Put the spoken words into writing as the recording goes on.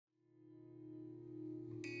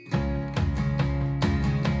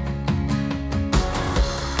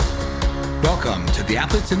the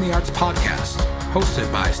Athletes in the Arts podcast, hosted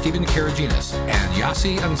by Stephen Karaginas and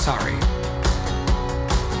Yassi Ansari.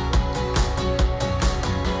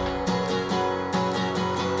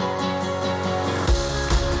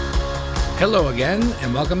 Hello again,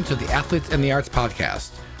 and welcome to the Athletes in the Arts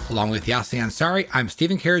podcast. Along with Yassi Ansari, I'm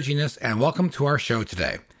Stephen Karaginas, and welcome to our show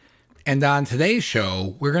today. And on today's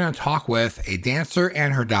show, we're going to talk with a dancer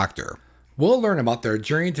and her doctor. We'll learn about their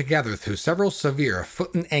journey together through several severe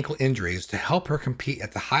foot and ankle injuries to help her compete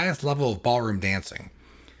at the highest level of ballroom dancing.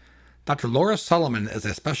 Dr. Laura Solomon is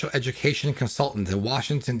a special education consultant in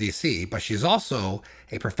Washington, D.C., but she's also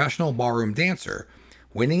a professional ballroom dancer,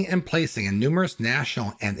 winning and placing in numerous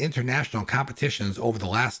national and international competitions over the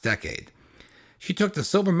last decade. She took the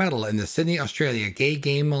silver medal in the Sydney, Australia Gay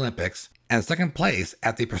Game Olympics and second place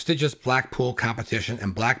at the prestigious Blackpool competition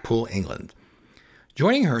in Blackpool, England.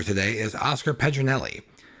 Joining her today is Oscar Pedronelli,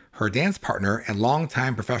 her dance partner and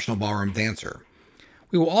longtime professional ballroom dancer.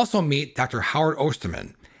 We will also meet Dr. Howard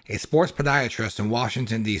Osterman, a sports podiatrist in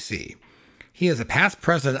Washington, D.C. He is a past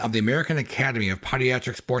president of the American Academy of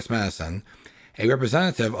Podiatric Sports Medicine, a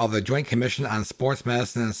representative of the Joint Commission on Sports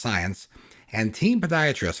Medicine and Science, and team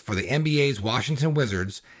podiatrist for the NBA's Washington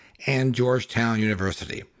Wizards and Georgetown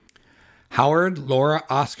University. Howard, Laura,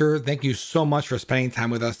 Oscar, thank you so much for spending time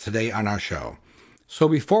with us today on our show. So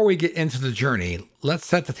before we get into the journey, let's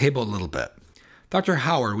set the table a little bit. Dr.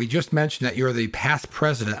 Howard, we just mentioned that you're the past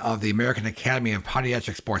president of the American Academy of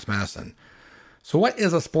Podiatric Sports Medicine. So what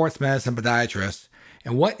is a sports medicine podiatrist,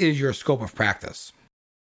 and what is your scope of practice?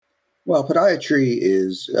 Well, podiatry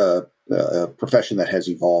is a profession that has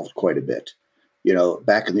evolved quite a bit. You know,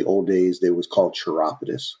 back in the old days, it was called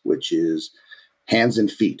chiropodist, which is hands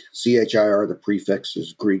and feet. CHIR, the prefix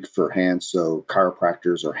is Greek for hands, so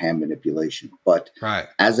chiropractors are hand manipulation. But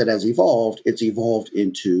As it has evolved, it's evolved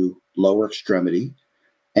into lower extremity,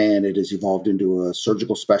 and it has evolved into a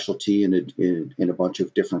surgical specialty in a bunch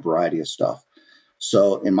of different variety of stuff.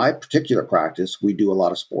 So in my particular practice, we do a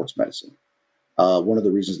lot of sports medicine. One of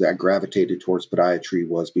the reasons that I gravitated towards podiatry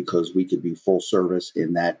was because we could be full service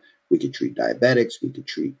in that we could treat diabetics, we could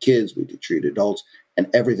treat kids, we could treat adults, and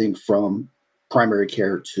everything from primary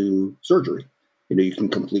care to surgery. You know, you can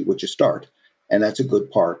complete what you start. And that's a good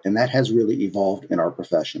part. And that has really evolved in our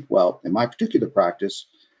profession. Well, in my particular practice,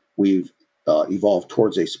 we've evolved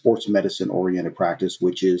towards a sports medicine oriented practice,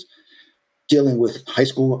 which is dealing with high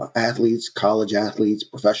school athletes, college athletes,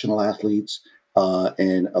 professional athletes,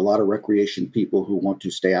 and a lot of recreation people who want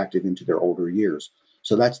to stay active into their older years.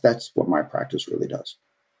 So that's what my practice really does.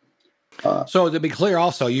 So to be clear,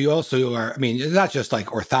 also, you also are, I mean, it's not just like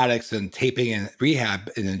orthotics and taping and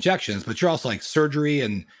rehab and injections, but you're also like surgery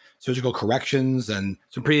and surgical corrections and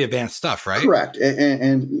some pretty advanced stuff, right? Correct.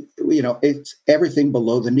 And you know, it's everything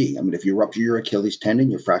below the knee. I mean, if you rupture your Achilles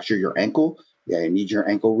tendon, you fracture your ankle, you need your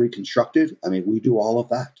ankle reconstructed. I mean, we do all of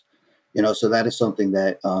that. You know, so that is something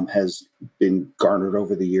that has been garnered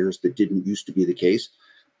over the years that didn't used to be the case.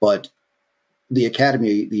 But the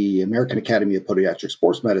Academy, the American Academy of Podiatric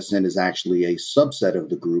Sports Medicine, is actually a subset of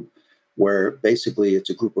the group where basically it's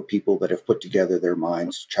a group of people that have put together their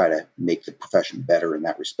minds to try to make the profession better in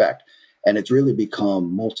that respect. And it's really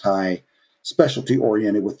become multi-specialty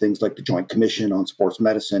oriented with things like the Joint Commission on Sports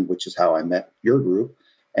Medicine, which is how I met your group.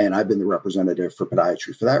 And I've been the representative for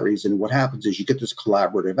podiatry for that reason. And what happens is you get this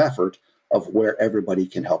collaborative effort of where everybody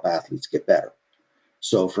can help athletes get better.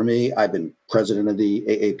 So for me, I've been president of the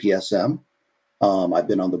AAPSM. I've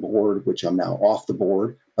been on the board, which I'm now off the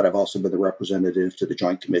board, but I've also been the representative to the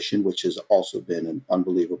Joint Commission, which has also been an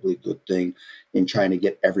unbelievably good thing in trying to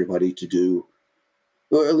get everybody to do,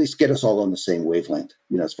 or at least get us all on the same wavelength,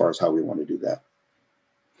 you know, as far as how we want to do that.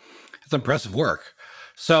 It's impressive work.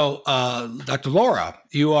 So, Dr. Laura,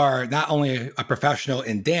 you are not only a professional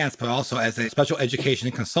in dance, but also as a special education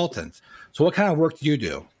consultant. So what kind of work do you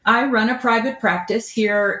do? I run a private practice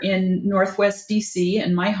here in Northwest DC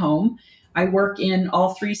in my home. I work in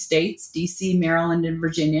all 3 states, DC, Maryland, and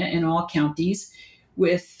Virginia, in all counties,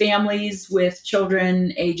 with families with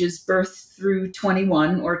children ages birth through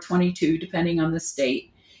 21 or 22, depending on the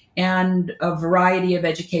state, and a variety of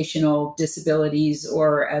educational disabilities,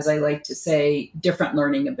 or as I like to say, different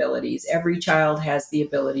learning abilities. Every child has the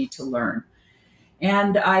ability to learn.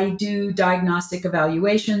 And I do diagnostic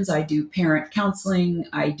evaluations, I do parent counseling,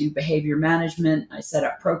 I do behavior management, I set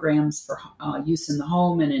up programs for use in the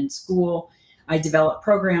home and in school, I develop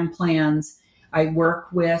program plans, I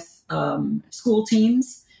work with school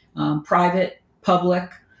teams, private,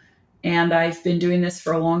 public, and I've been doing this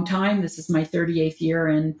for a long time. This is my 38th year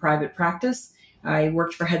in private practice. I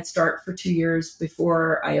worked for Head Start for 2 years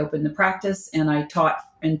before I opened the practice, and I taught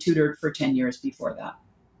and tutored for 10 years before that.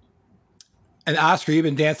 And Oscar, you've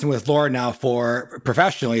been dancing with Laura now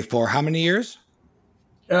professionally for how many years?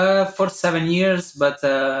 For 7 years, but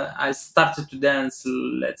I started to dance,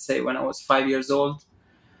 let's say, when I was 5 years old.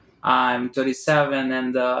 I'm 37,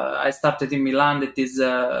 and I started in Milan, that is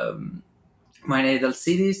my natal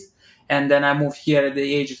city. And then I moved here at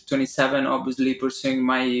the age of 27, obviously pursuing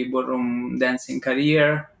my ballroom dancing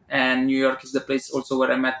career. And New York is the place also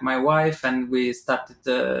where I met my wife, and we started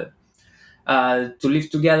to live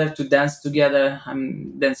together, to dance together.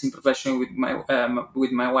 I'm dancing professionally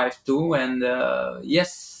with my wife too, and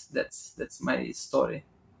yes, that's my story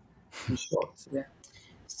in short. Yeah.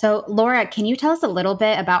 So, Laura, can you tell us a little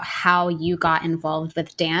bit about how you got involved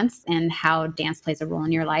with dance and how dance plays a role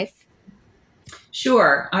in your life?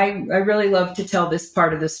 Sure. I really love to tell this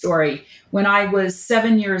part of the story. When I was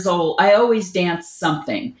 7 years old, I always danced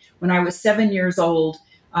something. When I was 7 years old,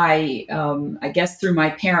 I guess through my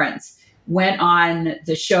parents, went on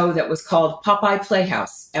the show that was called Popeye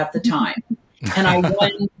Playhouse at the time. And I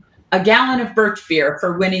won a gallon of birch beer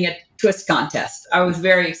for winning a twist contest. I was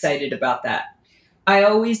very excited about that. I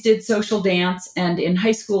always did social dance, and in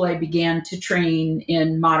high school, I began to train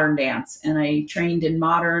in modern dance, and I trained in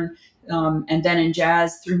modern and then in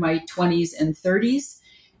jazz through my 20s and 30s.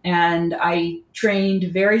 And I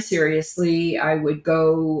trained very seriously. I would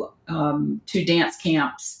go to dance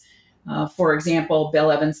camps. For example,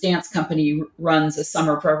 Bill Evans Dance Company runs a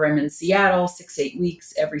summer program in Seattle, 6-8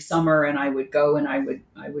 weeks every summer, and I would go and I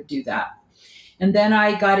would do that. And then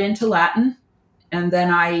I got into Latin, and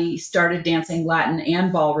then I started dancing Latin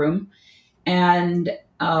and ballroom. And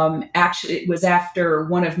actually, it was after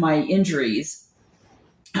one of my injuries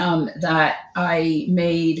that I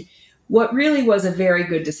made what really was a very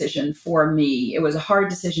good decision for me. It was a hard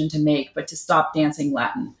decision to make, but to stop dancing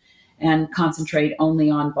Latin and concentrate only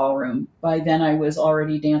on ballroom. By then, I was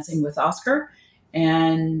already dancing with Oscar,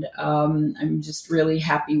 and I'm just really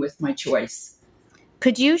happy with my choice.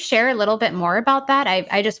 Could you share a little bit more about that?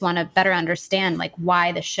 I just want to better understand like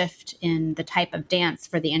why the shift in the type of dance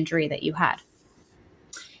for the injury that you had.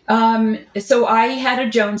 So I had a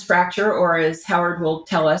Jones fracture, or as Howard will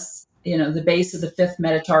tell us, the base of the fifth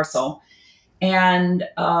metatarsal. And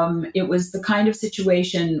it was the kind of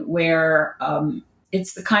situation where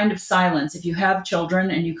it's the kind of silence. If you have children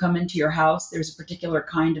and you come into your house, there's a particular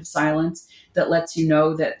kind of silence that lets you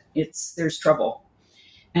know that there's trouble.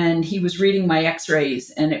 And he was reading my x-rays,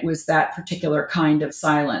 and it was that particular kind of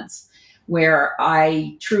silence where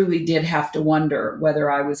I truly did have to wonder whether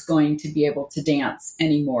I was going to be able to dance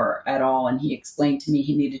anymore at all. And he explained to me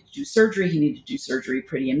he needed to do surgery. He needed to do surgery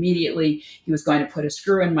pretty immediately. He was going to put a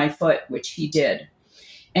screw in my foot, which he did.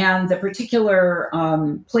 And the particular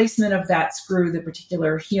placement of that screw, the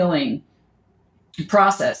particular healing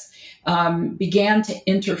process, began to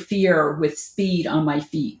interfere with speed on my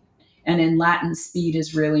feet. And in Latin, speed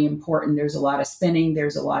is really important. There's a lot of spinning,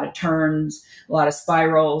 there's a lot of turns, a lot of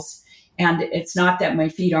spirals. And it's not that my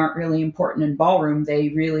feet aren't really important in ballroom. They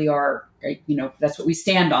really are, that's what we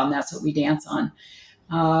stand on. That's what we dance on.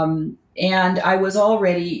 And I was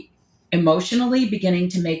already emotionally beginning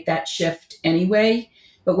to make that shift anyway.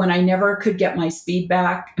 But when I never could get my speed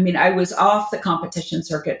back, I was off the competition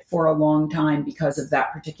circuit for a long time because of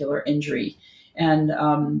that particular injury.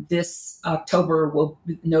 And this October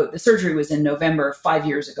the surgery was in November, 5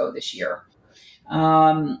 years ago this year.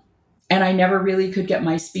 And I never really could get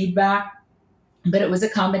my speed back. But it was a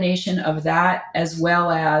combination of that, as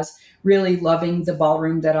well as really loving the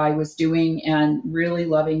ballroom that I was doing and really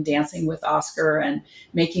loving dancing with Oscar and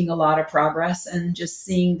making a lot of progress and just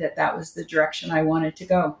seeing that was the direction I wanted to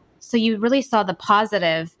go. So you really saw the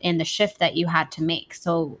positive in the shift that you had to make.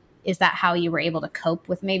 So is that how you were able to cope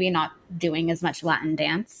with maybe not doing as much Latin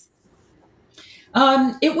dance?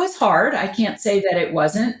 It was hard. I can't say that it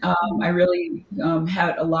wasn't. I really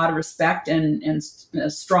had a lot of respect and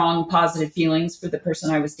strong positive feelings for the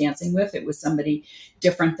person I was dancing with. It was somebody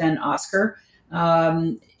different than Oscar.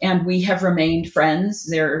 And we have remained friends.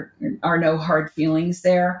 There are no hard feelings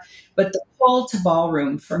there. But the pull to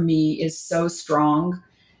ballroom for me is so strong.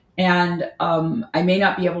 And I may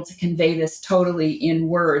not be able to convey this totally in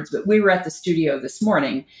words, but we were at the studio this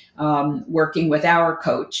morning working with our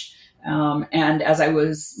coach. And as I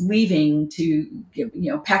was leaving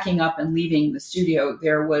packing up and leaving the studio,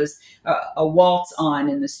 there was a waltz on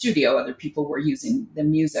in the studio. Other people were using the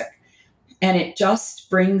music. And it just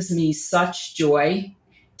brings me such joy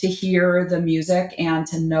to hear the music and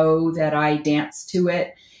to know that I dance to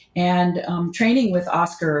it. And training with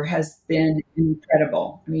Oscar has been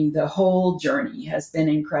incredible. The whole journey has been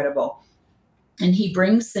incredible. And he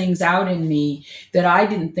brings things out in me that I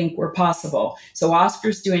didn't think were possible. So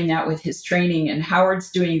Oscar's doing that with his training, and Howard's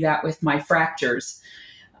doing that with my fractures.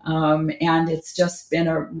 And it's just been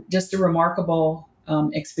a remarkable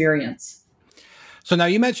experience. So now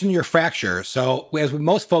you mentioned your fracture. So as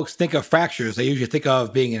most folks think of fractures, they usually think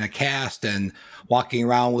of being in a cast and walking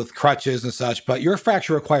around with crutches and such, but your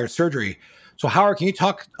fracture required surgery. So Howard, can you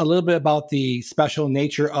talk a little bit about the special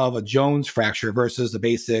nature of a Jones fracture versus the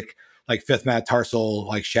basic like fifth metatarsal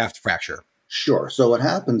like shaft fracture? Sure. So what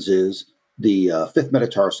happens is the fifth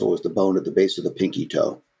metatarsal is the bone at the base of the pinky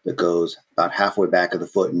toe that goes about halfway back of the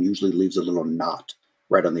foot and usually leaves a little knot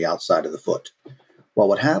right on the outside of the foot. Well,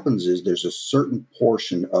 what happens is there's a certain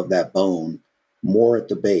portion of that bone, more at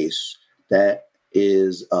the base, that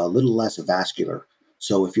is a little less vascular.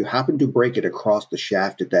 So if you happen to break it across the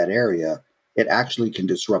shaft at that area, it actually can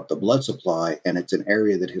disrupt the blood supply, and it's an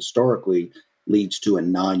area that historically leads to a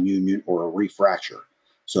non-union or a refracture.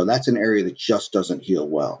 So that's an area that just doesn't heal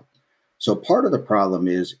well. So part of the problem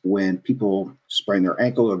is when people sprain their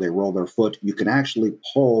ankle or they roll their foot, you can actually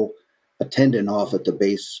pull a tendon off at the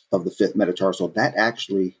base of the fifth metatarsal. That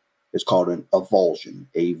actually is called an avulsion,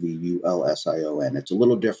 avulsion. It's a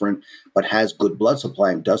little different, but has good blood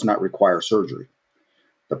supply and does not require surgery.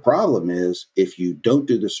 The problem is if you don't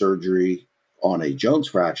do the surgery on a Jones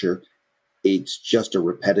fracture, it's just a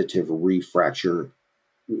repetitive refracture,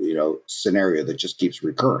 scenario that just keeps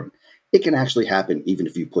recurring. It can actually happen even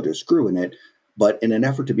if you put a screw in it, but in an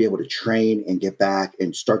effort to be able to train and get back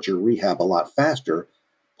and start your rehab a lot faster,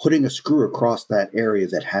 putting a screw across that area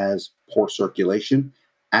that has poor circulation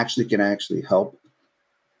can help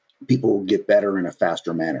people get better in a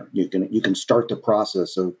faster manner. You can start the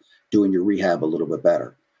process of doing your rehab a little bit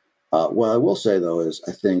better. What I will say, though, is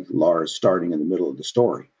I think Laura is starting in the middle of the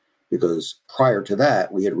story, because prior to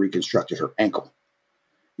that, we had reconstructed her ankle,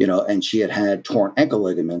 and she had torn ankle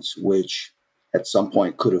ligaments, which at some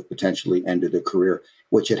point could have potentially ended a career,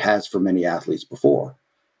 which it has for many athletes before.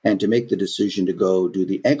 And to make the decision to go do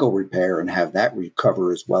the ankle repair and have that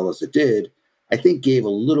recover as well as it did, I think gave a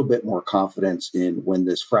little bit more confidence in when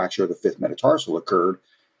this fracture of the fifth metatarsal occurred.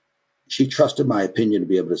 She trusted my opinion to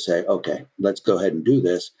be able to say, okay, let's go ahead and do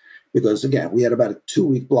this. Because again, we had about a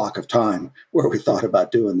 2-week block of time where we thought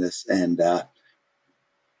about doing this and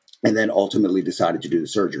then ultimately decided to do the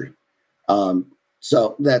surgery.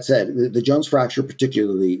 So that said, the Jones fracture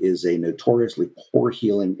particularly is a notoriously poor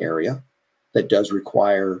healing area that does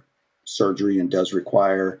require surgery and does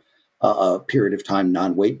require a period of time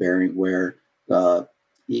non-weight bearing where the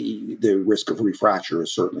risk of refracture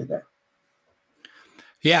is certainly there.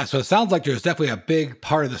 Yeah, so it sounds like there's definitely a big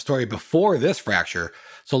part of the story before this fracture.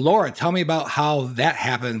 So Laura, tell me about how that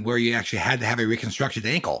happened where you actually had to have a reconstructed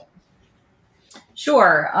ankle.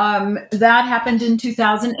 Sure. That happened in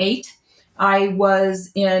 2008. I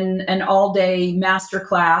was in an all-day master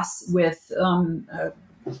class with a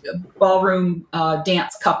ballroom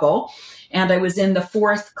dance couple, and I was in the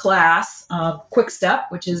fourth class, quick step,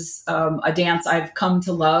 which is a dance I've come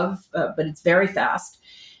to love, but it's very fast.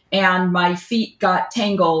 And my feet got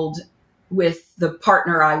tangled with the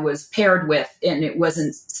partner I was paired with, and it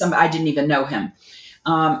wasn't I didn't even know him.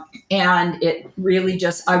 And it really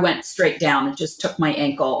I went straight down. It just took my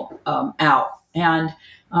ankle out. And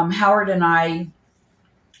Howard and I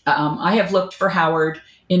have looked for Howard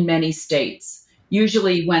in many states.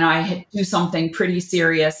 Usually when I do something pretty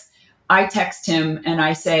serious, I text him and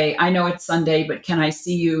I say, I know it's Sunday, but can I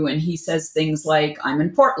see you? And he says things like, I'm in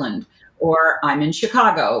Portland, or I'm in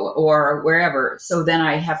Chicago, or wherever. So then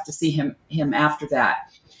I have to see him after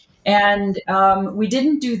that. And we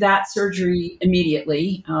didn't do that surgery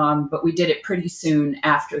immediately, but we did it pretty soon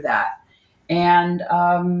after that. And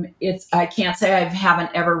I can't say I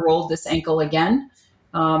haven't ever rolled this ankle again,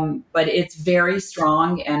 but it's very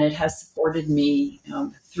strong, and it has supported me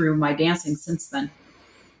through my dancing since then.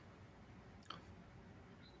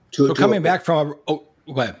 So coming back from go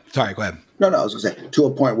ahead. Sorry, go ahead. No, I was going to say, to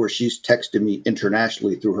a point where she's texted me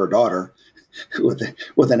internationally through her daughter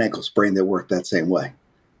with an ankle sprain that worked that same way.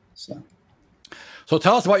 So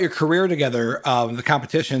tell us about your career together, the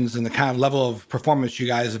competitions and the kind of level of performance you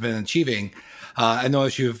guys have been achieving. I know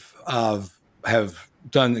that you've have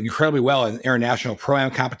done incredibly well in international pro-am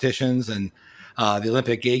competitions and the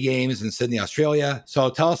Olympic Gay Games in Sydney, Australia. So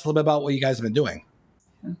tell us a little bit about what you guys have been doing.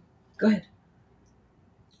 Go ahead.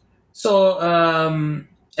 So,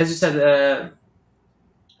 as you said,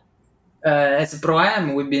 as a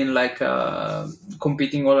pro-am, we've been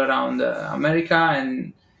competing all around America,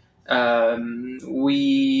 and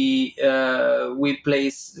we always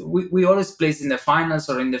place in the finals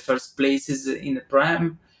or in the first places in the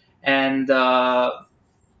pro-am, and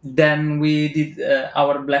then we did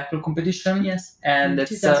our Blackpool competition. Yes, and in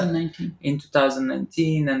that's 2019. In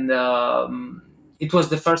 2019, and it was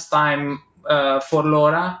the first time for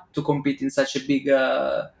Laura to compete in such a big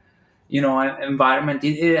environment.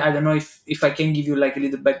 I don't know if I can give you like a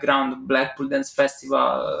little background. Blackpool Dance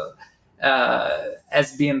Festival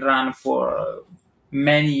has been run for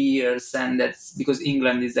many years, and that's because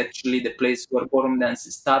England is actually the place where ballroom dance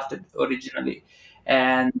started originally,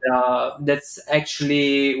 and that's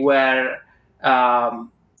actually where all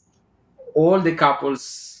the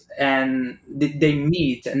couples and they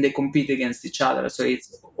meet and they compete against each other. So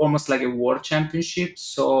it's almost like a world championship.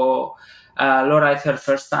 So Laura, at her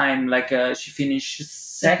first time, like she finished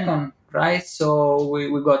second, right? So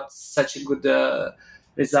we got such a good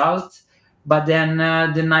result. But then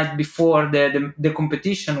the night before the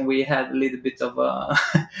competition, we had a little bit of a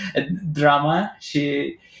drama.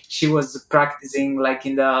 She was practicing like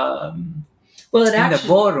in the Well, in the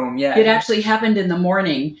ballroom. Yeah, it actually happened in the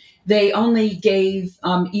morning. They only gave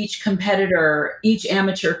each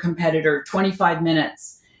amateur competitor, 25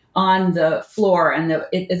 minutes on the floor, and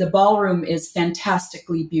the ballroom is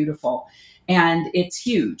fantastically beautiful, and it's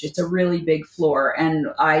huge. It's a really big floor, and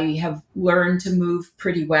I have learned to move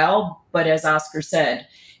pretty well. But as Oscar said,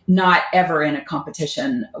 not ever in a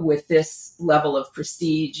competition with this level of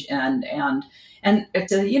prestige and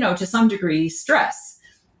to some degree stress.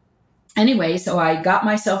 Anyway, so I got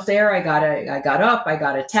myself there. I got up, I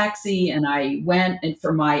got a taxi, and I went. And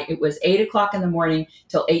it was 8 o'clock in the morning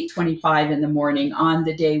till 8:25 in the morning on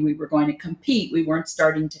the day we were going to compete. We weren't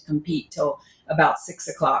starting to compete till about 6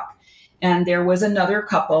 o'clock. And there was another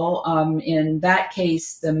couple. In that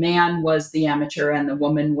case, the man was the amateur and the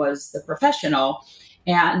woman was the professional.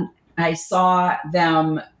 And I saw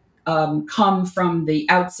them come from the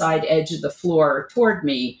outside edge of the floor toward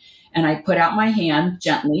me. And I put out my hand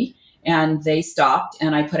gently and they stopped,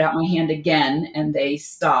 and I put out my hand again and they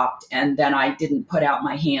stopped, and then I didn't put out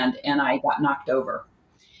my hand and I got knocked over.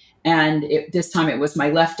 And this time it was my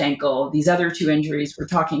left ankle. These other two injuries we're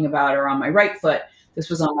talking about are on my right foot. This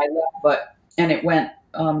was on my left foot, and it went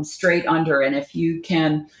straight under. And if you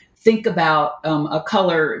can think about a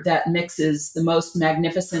color that mixes the most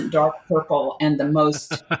magnificent dark purple and the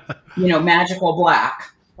most magical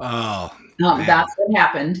black, that's what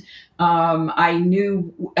happened. I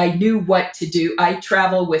knew what to do. I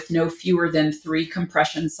travel with no fewer than 3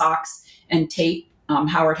 compression socks and tape.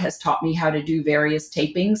 Howard has taught me how to do various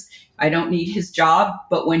tapings. I don't need his job,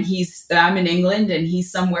 but when I'm in England and he's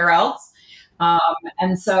somewhere else.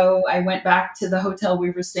 And so I went back to the hotel we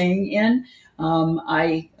were staying in.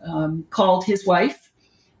 I called his wife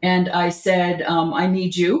and I said, I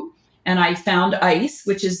need you. And I found ice,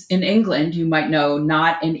 which is in England, you might know,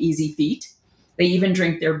 not an easy feat. They even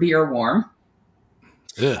drink their beer warm.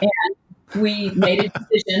 Ugh. And we made a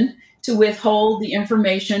decision to withhold the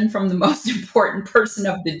information from the most important person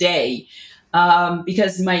of the day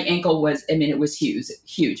because my ankle was, it was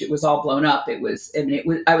huge. It was all blown up. I was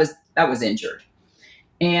injured.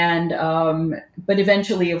 And, but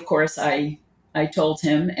eventually, of course, I told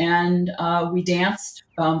him, and we danced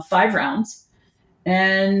 5 rounds,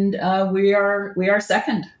 and we are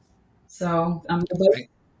second. So I'm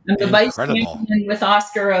the vice champion with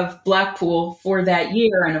Oscar of Blackpool for that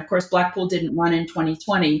year. And of course, Blackpool didn't run in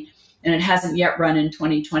 2020 and it hasn't yet run in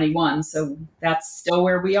 2021. So that's still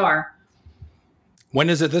where we are. When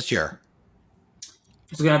is it this year?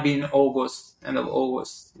 It's going to be in August, end of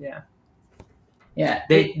August. Yeah. Yeah.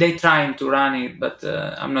 They trying to run it, but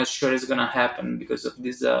I'm not sure it's going to happen because of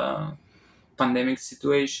this pandemic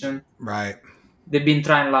situation. Right. They've been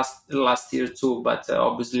trying last year too, but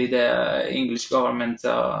obviously the English government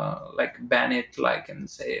ban it, and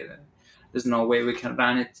say there's no way we can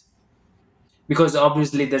run it because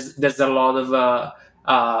obviously there's a lot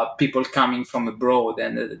of people coming from abroad,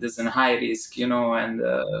 and there's a high risk, and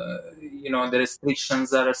the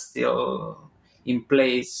restrictions are still in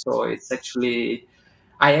place. So it's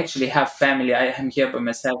I actually have family. I am here by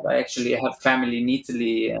myself. I actually have family in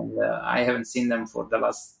Italy, and I haven't seen them for the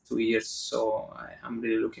last 2 years. So I'm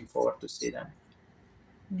really looking forward to see them.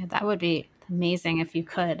 Yeah, that would be amazing if you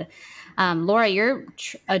could. Laura, you're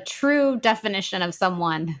a true definition of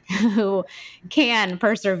someone who can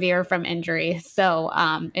persevere from injury. So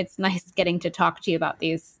it's nice getting to talk to you about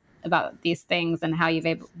these things and how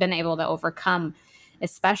you've been able to overcome,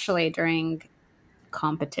 especially during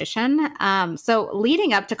competition. So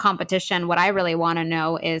leading up to competition, what I really want to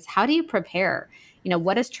know is, how do you prepare?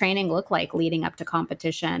 What does training look like leading up to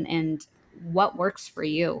competition, and what works for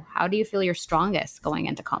you? How do you feel you're strongest going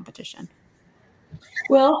into competition?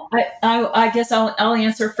 Well, I guess I'll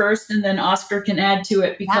answer first, and then Oscar can add to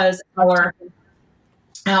it because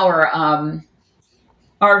our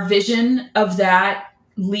our vision of that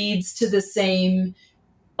leads to the same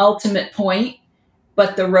ultimate point,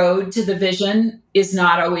 but the road to the vision is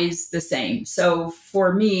not always the same. So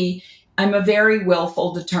for me, I'm a very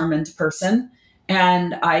willful, determined person,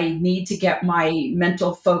 and I need to get my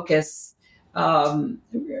mental focus in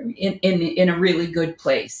a really good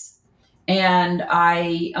place. And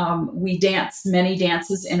we dance many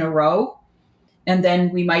dances in a row, and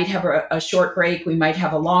then we might have a short break, we might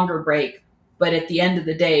have a longer break, but at the end of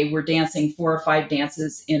the day, we're dancing 4 or 5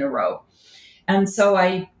 dances in a row. And so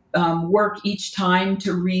I work each time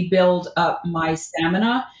to rebuild up my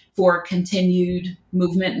stamina for continued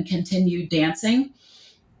movement and continued dancing,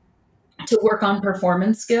 to work on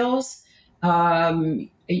performance skills.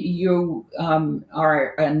 You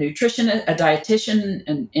are a nutritionist, a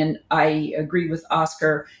dietitian, and I agree with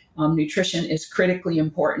Oscar. Nutrition is critically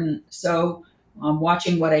important. So,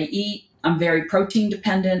 watching what I eat, I'm very protein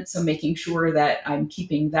dependent. So, making sure that I'm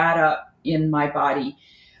keeping that up in my body.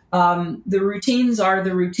 The routines are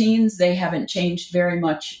the routines. They haven't changed very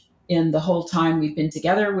much in the whole time we've been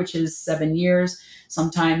together, which is 7 years.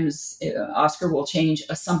 Sometimes Oscar will change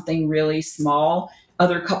something really small.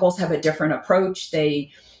 Other couples have a different approach.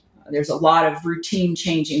 There's a lot of routine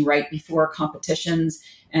changing right before competitions,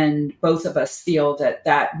 and both of us feel that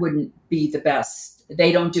that wouldn't be the best.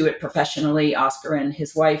 They don't do it professionally, Oscar and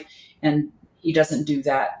his wife, and he doesn't do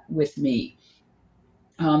that with me.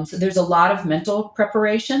 So there's a lot of mental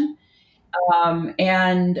preparation,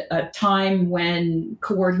 and a time when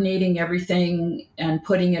coordinating everything and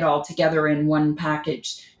putting it all together in one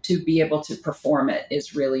package to be able to perform it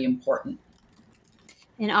is really important.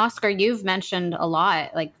 And Oscar, you've mentioned a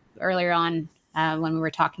lot, like earlier on when we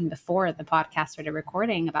were talking before the podcast started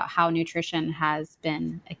recording, about how nutrition has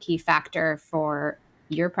been a key factor for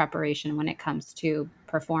your preparation when it comes to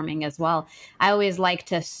performing as well. I always like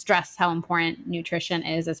to stress how important nutrition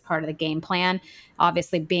is as part of the game plan.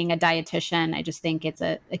 Obviously, being a dietitian, I just think it's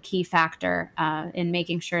a key factor in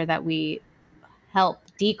making sure that we help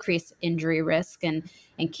decrease injury risk and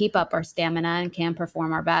keep up our stamina and can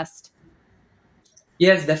perform our best.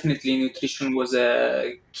 Yes, definitely. Nutrition was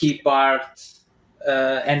a key part,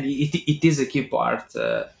 and it is a key part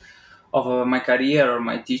of my career or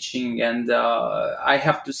my teaching. And I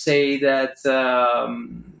have to say that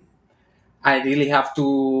I really have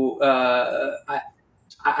to.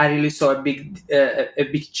 I really saw a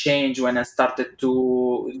big change when I started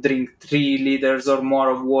to drink 3 liters or more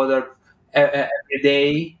of water every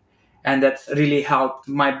day, and that really helped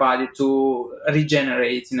my body to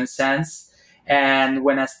regenerate in a sense. And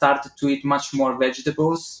when I started to eat much more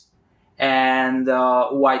vegetables and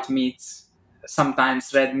white meat,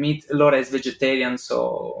 sometimes red meat. Laura is vegetarian,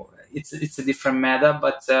 so it's a different matter,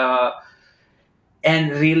 but.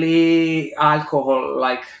 And really alcohol,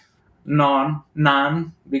 like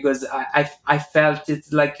none, because I felt it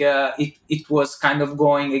like it was kind of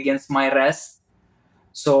going against my rest.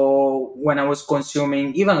 So when I was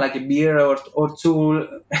consuming even like a beer or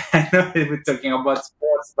two, I know we're talking about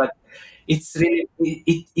sports, but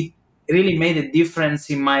it really made a difference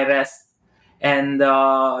in my rest. And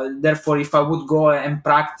therefore, if I would go and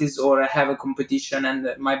practice or have a competition and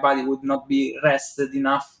my body would not be rested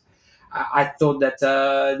enough, I thought that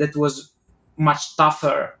that was much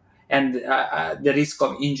tougher, and the risk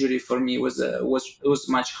of injury for me was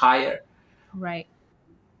much higher. Right.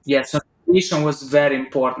 Yeah, so nutrition was very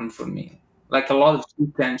important for me. Like a lot of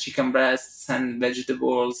chicken breasts, and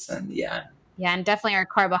vegetables, and yeah. Yeah, and definitely our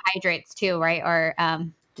carbohydrates too, right? Or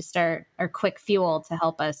just our quick fuel to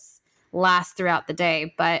help us last throughout the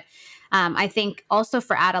day. But I think also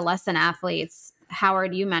for adolescent athletes,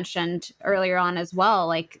 Howard, you mentioned earlier on as well,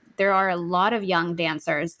 like there are a lot of young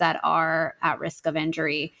dancers that are at risk of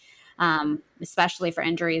injury, especially for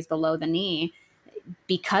injuries below the knee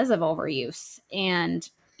because of overuse. And,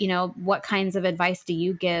 what kinds of advice do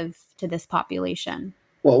you give to this population?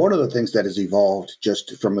 Well, one of the things that has evolved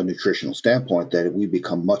just from a nutritional standpoint that we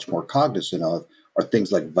become much more cognizant of are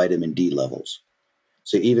things like vitamin D levels.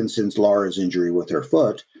 So even since Laura's injury with her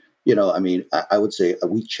foot, I would say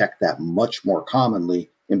we check that much more commonly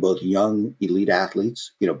in both young elite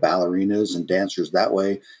athletes, ballerinas and dancers that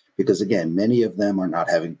way, because again, many of them are not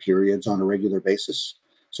having periods on a regular basis.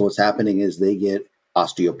 So what's happening is they get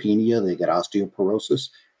osteopenia, they get osteoporosis,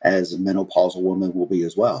 as a menopausal woman will be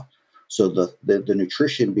as well. So the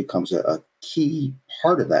nutrition becomes a key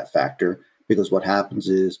part of that factor, because what happens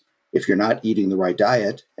is if you're not eating the right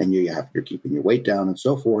diet and you're keeping your weight down and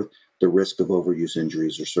so forth, the risk of overuse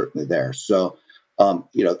injuries are certainly there. So,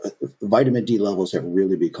 vitamin D levels have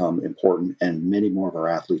really become important, and many more of our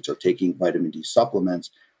athletes are taking vitamin D supplements,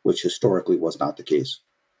 which historically was not the case.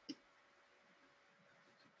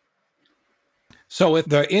 So with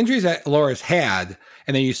the injuries that Laura's had,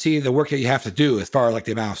 and then you see the work that you have to do as far as like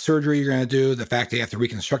the amount of surgery you're going to do, the fact that you have to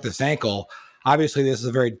reconstruct this ankle, obviously this is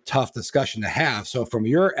a very tough discussion to have. So from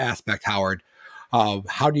your aspect, Howard,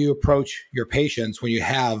 how do you approach your patients when you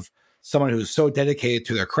have someone who's so dedicated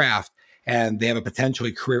to their craft and they have a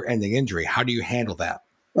potentially career-ending injury? How do you handle that?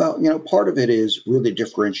 Well, part of it is really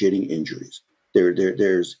differentiating injuries.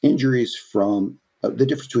 There's injuries from the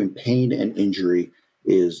difference between pain and injury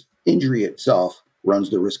is injury itself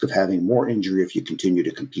runs the risk of having more injury if you continue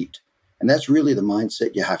to compete. And that's really the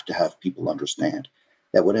mindset you have to have people understand.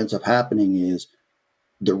 That what ends up happening is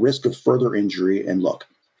the risk of further injury. And look,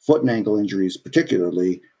 foot and ankle injuries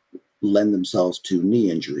particularly lend themselves to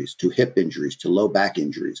knee injuries, to hip injuries, to low back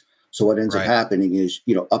injuries. So what ends up happening is,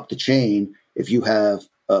 up the chain, if you have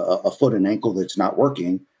a foot and ankle that's not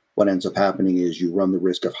working, what ends up happening is you run the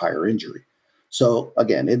risk of higher injury. So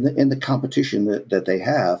again, in the competition that they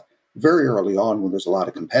have, very early on when there's a lot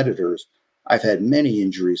of competitors, I've had many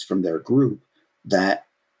injuries from their group that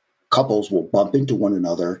couples will bump into one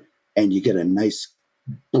another and you get a nice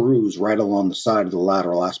bruise right along the side of the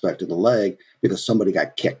lateral aspect of the leg because somebody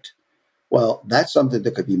got kicked. Well, that's something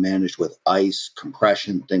that could be managed with ice,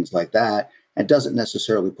 compression, things like that, and doesn't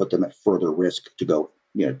necessarily put them at further risk to go,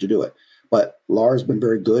 to do it. But Laura's been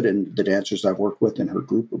very good, and the dancers I've worked with in her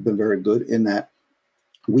group have been very good in that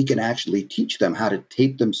we can actually teach them how to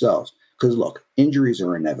tape themselves. Because look, injuries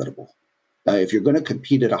are inevitable. If you're going to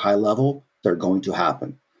compete at a high level, they're going to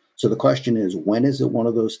happen. So the question is, when is it one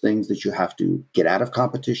of those things that you have to get out of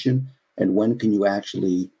competition, and when can you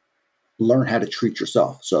actually learn how to treat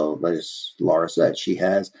yourself? So as Laura said, she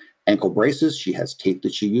has ankle braces, she has tape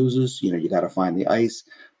that she uses, you got to find the ice.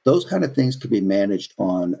 Those kind of things can be managed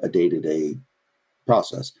on a day-to-day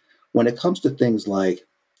process. When it comes to things like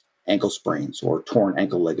ankle sprains or torn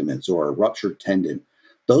ankle ligaments or a ruptured tendon,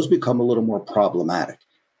 those become a little more problematic.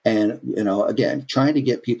 And, again, trying to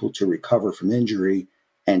get people to recover from injury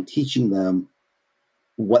and teaching them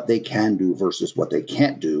what they can do versus what they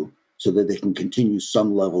can't do so that they can continue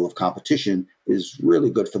some level of competition is really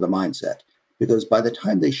good for the mindset. Because by the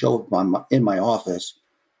time they show up in my office,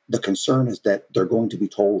 the concern is that they're going to be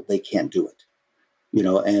told they can't do it.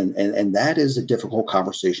 And that is a difficult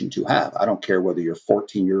conversation to have. I don't care whether you're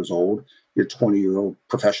 14 years old, you're 20-year-old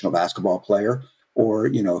professional basketball player, or,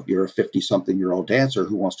 you're a 50-something-year-old dancer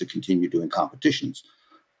who wants to continue doing competitions.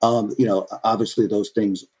 Obviously those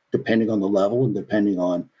things, depending on the level and depending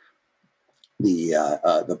on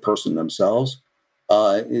the person themselves,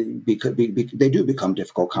 they do become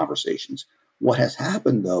difficult conversations. What has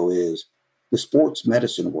happened, though, is the sports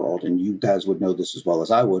medicine world, and you guys would know this as well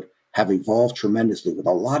as I would, have evolved tremendously with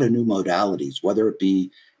a lot of new modalities, whether it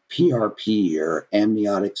be PRP or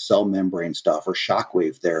amniotic cell membrane stuff or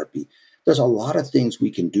shockwave therapy. There's a lot of things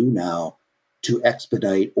we can do now to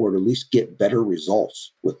expedite or to at least get better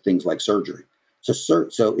results with things like surgery.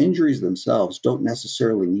 So injuries themselves don't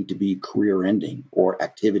necessarily need to be career ending or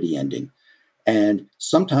activity ending. And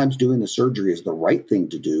sometimes doing the surgery is the right thing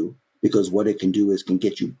to do because what it can do is can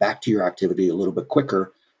get you back to your activity a little bit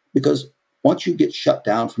quicker. Because once you get shut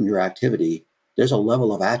down from your activity, there's a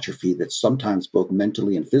level of atrophy that sometimes both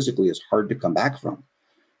mentally and physically is hard to come back from.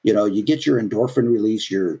 You get your endorphin release,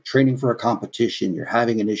 you're training for a competition, you're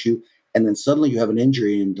having an issue, and then suddenly you have an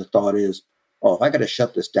injury and the thought is, oh, if I got to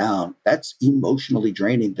shut this down, that's emotionally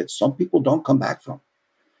draining that some people don't come back from.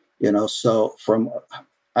 So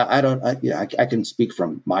I can speak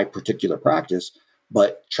from my particular practice,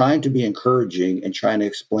 but trying to be encouraging and trying to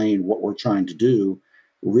explain what we're trying to do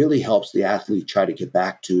really helps the athlete try to get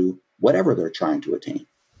back to whatever they're trying to attain.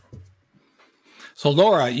 So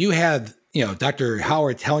Laura, you had, Dr.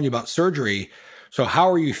 Howard telling you about surgery. So how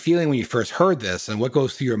are you feeling when you first heard this, and what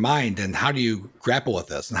goes through your mind, and how do you grapple with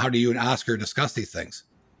this, and how do you and Oscar discuss these things?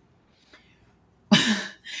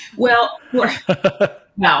 Well,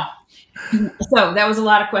 wow. So that was a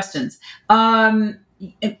lot of questions.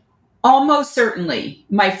 Almost certainly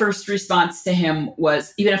my first response to him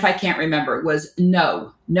was, even if I can't remember, was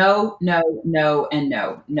no, and no,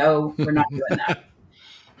 we're not doing that.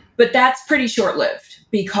 But that's pretty short-lived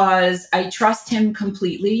because I trust him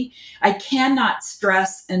completely. I cannot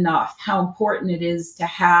stress enough how important it is to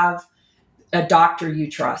have a doctor you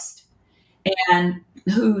trust and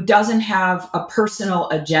who doesn't have a personal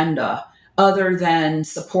agenda other than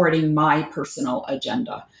supporting my personal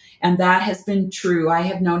agenda. And that has been true. I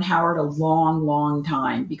have known Howard a long, long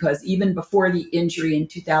time because even before the injury in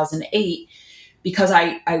 2008, because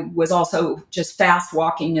I was also just fast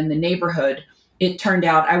walking in the neighborhood, it turned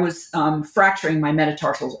out I was fracturing my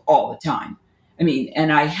metatarsals all the time.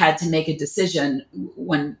 And I had to make a decision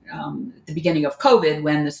when at the beginning of COVID,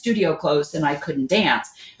 when the studio closed and I couldn't dance.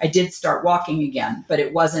 I did start walking again, but I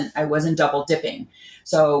wasn't double dipping.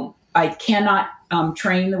 So I cannot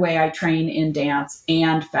train the way I train in dance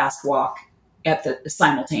and fast walk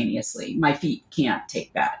simultaneously. My feet can't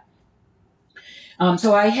take that.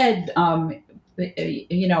 So I had, I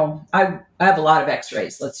have a lot of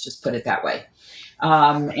X-rays. Let's just put it that way.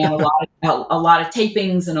 And a lot of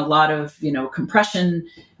tapings and a lot of compression,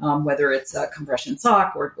 whether it's a compression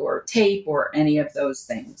sock or tape or any of those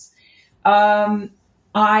things.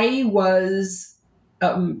 I was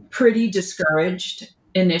pretty discouraged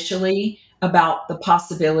initially about the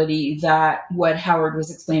possibility that what Howard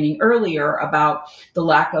was explaining earlier about the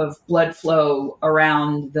lack of blood flow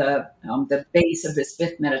around the base of this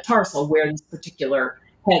fifth metatarsal, where this particular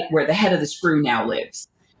head, where the head of the screw now lives,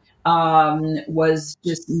 was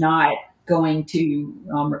just not going to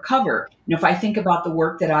recover. If I think about the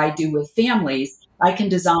work that I do with families, I can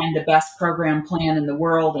design the best program plan in the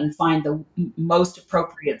world and find the most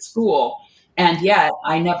appropriate school. And yet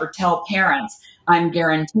I never tell parents, I'm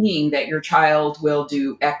guaranteeing that your child will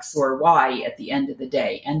do X or Y at the end of the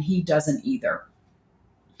day. And he doesn't either.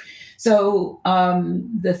 So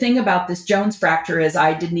the thing about this Jones fracture is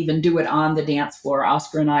I didn't even do it on the dance floor.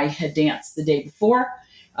 Oscar and I had danced the day before.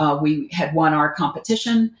 We had won our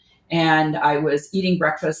competition, and I was eating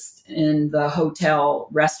breakfast in the hotel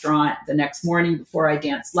restaurant the next morning before I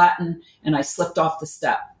danced Latin, and I slipped off the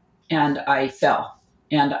step and I fell.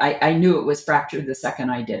 And I knew it was fractured the second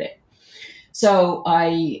I did it. So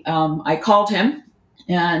I called him,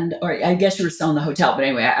 or I guess you were still in the hotel, but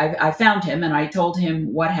anyway, I found him and I told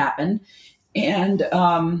him what happened. And,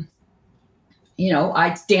 I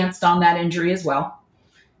danced on that injury as well.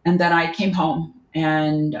 And then I came home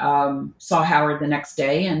and saw Howard the next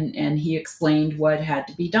day, and he explained what had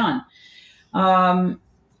to be done.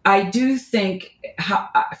 I do think,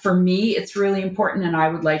 for me, it's really important, and I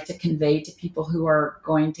would like to convey to people who are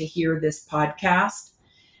going to hear this podcast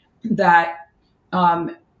that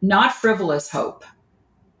not frivolous hope,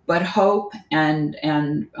 but hope and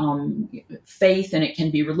faith, and it can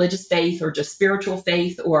be religious faith or just spiritual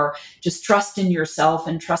faith or just trust in yourself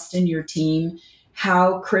and trust in your team,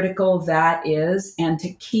 how critical that is, and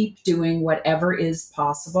to keep doing whatever is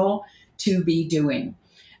possible to be doing.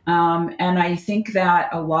 And I think that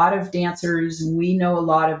we know a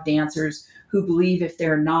lot of dancers who believe if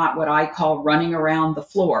they're not what I call running around the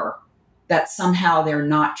floor, that somehow they're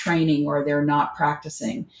not training or they're not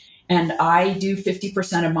practicing. And I do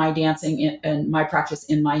 50% of my dancing and my practice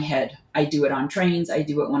in my head. I do it on trains. I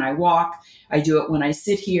do it when I walk. I do it when I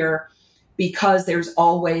sit here, because there's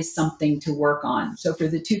always something to work on. So for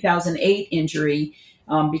the 2008 injury,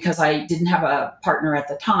 because I didn't have a partner at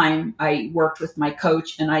the time, I worked with my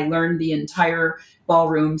coach and I learned the entire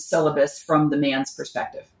ballroom syllabus from the man's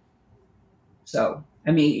perspective. So,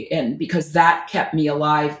 and because that kept me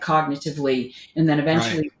alive cognitively. And then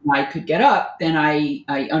eventually when I could get up, then I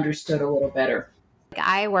understood a little better.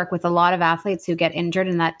 I work with a lot of athletes who get injured,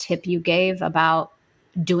 and that tip you gave about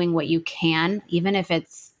doing what you can, even if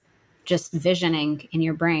it's just visioning in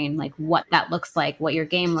your brain, like what that looks like, what your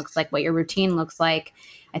game looks like, what your routine looks like.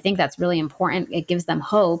 I think that's really important. It gives them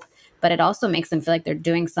hope, but it also makes them feel like they're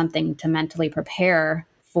doing something to mentally prepare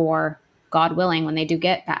for, God willing, when they do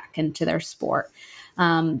get back into their sport.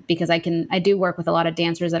 Because I do work with a lot of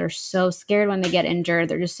dancers that are so scared when they get injured.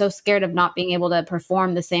 They're just so scared of not being able to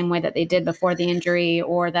perform the same way that they did before the injury,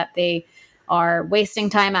 or that they are wasting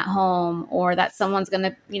time at home, or that someone's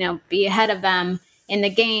going to, be ahead of them in the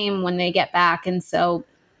game when they get back. And so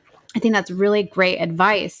I think that's really great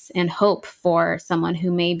advice and hope for someone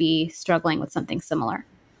who may be struggling with something similar.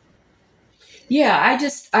 Yeah,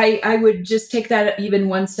 I would just take that even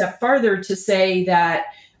one step farther to say that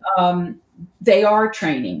they are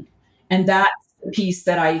training. And that's the piece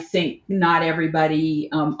that I think not everybody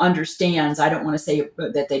understands. I don't want to say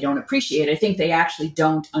that they don't appreciate. I think they actually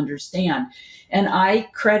don't understand. And I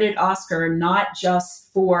credit Oscar not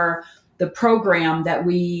just for the program that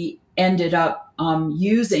we ended up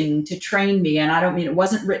using to train me. And I don't mean it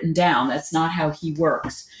wasn't written down. That's not how he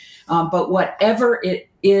works. But whatever it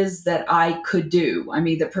is that I could do,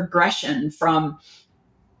 the progression from,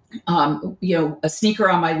 a sneaker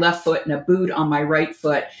on my left foot and a boot on my right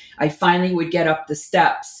foot, I finally would get up the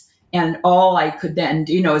steps, and all I could then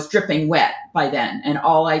do, it's dripping wet by then. And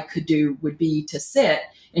all I could do would be to sit,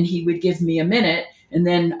 and he would give me a minute, and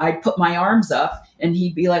then I'd put my arms up and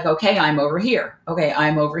he'd be like, okay, I'm over here. Okay,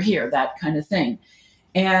 I'm over here, that kind of thing.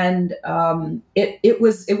 And it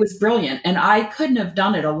was brilliant. And I couldn't have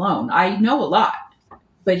done it alone. I know a lot,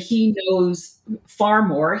 but he knows far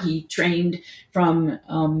more. He trained from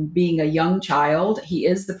being a young child. He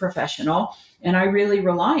is the professional, and I really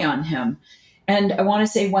rely on him. And I want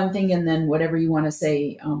to say one thing, and then whatever you want to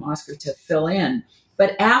say, Oscar, to fill in.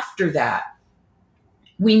 But after that,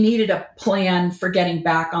 we needed a plan for getting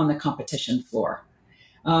back on the competition floor,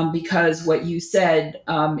 because what you said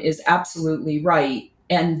is absolutely right.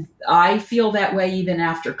 And I feel that way even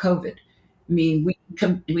after COVID. I mean,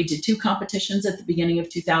 we did 2 competitions at the beginning of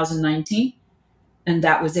 2019, and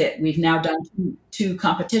that was it. We've now done two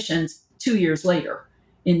competitions 2 years later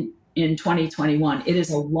in 2021. It is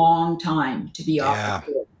a long time to be off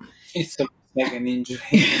the field. It's like an injury.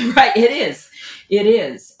 Right, it is. It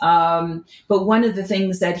is. But one of the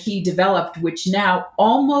things that he developed, which now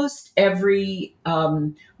almost every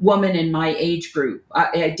woman in my age group,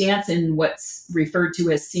 I dance in what's referred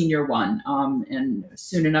to as senior 1, and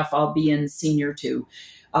soon enough I'll be in senior 2.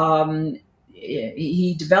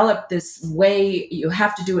 He developed this way. You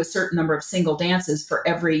have to do a certain number of single dances for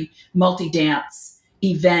every multi-dance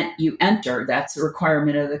event you enter. That's a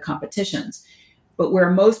requirement of the competitions. But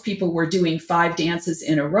where most people were doing 5 dances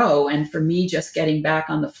in a row, and for me, just getting back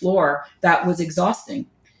on the floor, that was exhausting.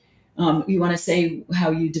 You want to say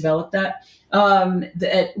how you developed that?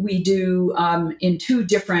 That we do in 2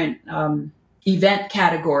 different event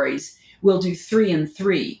categories. We'll do 3 and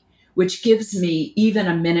 3, which gives me even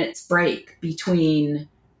a minute's break between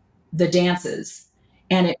the dances,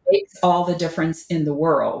 and it makes all the difference in the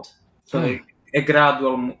world. So a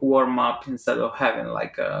gradual warm up instead of having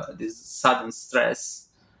like this sudden stress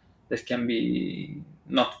that can be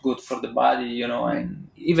not good for the body, and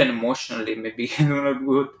even emotionally maybe not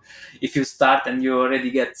good if you start and you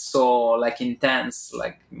already get so like intense,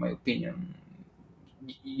 like in my opinion,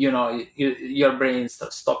 your brain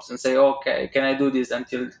stops and say, okay, can I do this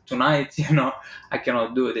until tonight? I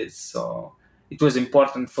cannot do this. So it was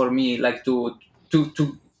important for me like to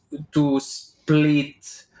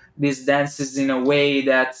split these dances in a way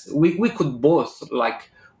that we could both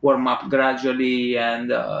like warm up gradually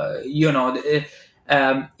and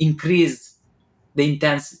increase the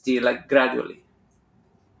intensity like gradually.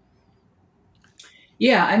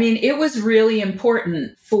 Yeah, I mean, it was really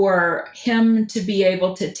important for him to be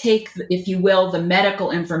able to take, if you will, the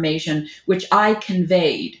medical information, which I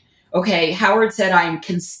conveyed. Okay, Howard said I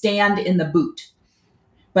can stand in the boot,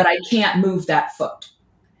 but I can't move that foot.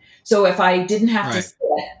 So if I didn't have to sit,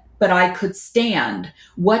 but I could stand,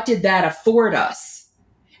 what did that afford us?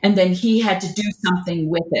 And then he had to do something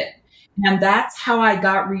with it. And that's how I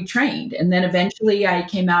got retrained. And then eventually I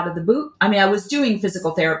came out of the boot. I mean, I was doing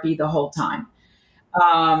physical therapy the whole time.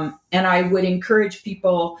 And I would encourage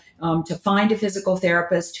people to find a physical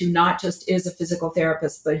therapist who not just is a physical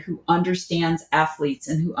therapist, but who understands athletes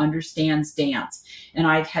and who understands dance. And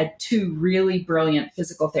I've had 2 really brilliant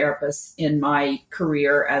physical therapists in my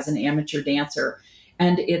career as an amateur dancer.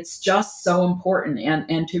 And it's just so important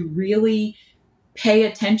and to really pay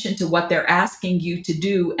attention to what they're asking you to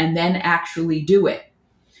do and then actually do it.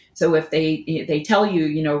 So if they tell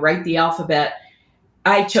you, write the alphabet,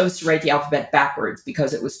 I chose to write the alphabet backwards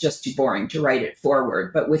because it was just too boring to write it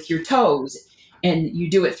forward. But with your toes, and you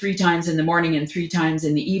do it 3 times in the morning and 3 times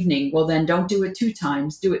in the evening, well, then don't do it 2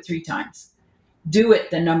 times, do it 3 times. Do it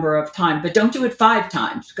the number of times, but don't do it 5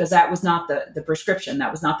 times because that was not the prescription.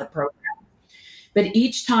 That was not the program. But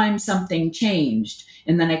each time something changed,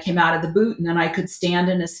 and then I came out of the boot, and then I could stand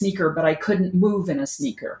in a sneaker, but I couldn't move in a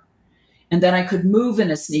sneaker. And then I could move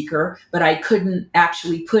in a sneaker, but I couldn't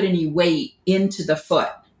actually put any weight into the foot.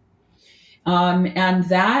 And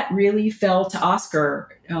that really fell to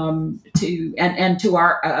Oscar and to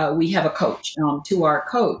our, we have a coach, to our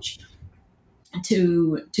coach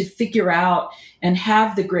to figure out and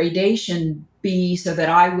have the gradation be so that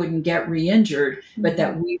I wouldn't get re-injured, but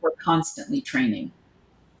that we were constantly training.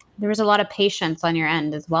 There was a lot of patience on your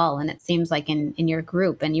end as well. And it seems like in your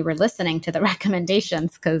group, and you were listening to the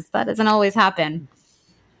recommendations, because that doesn't always happen.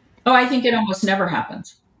 Oh, I think it almost never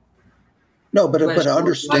happens. No, but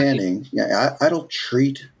understanding, I don't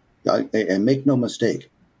treat, and make no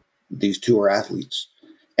mistake, these 2 are athletes.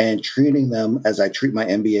 And treating them as I treat my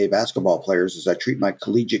NBA basketball players, as I treat my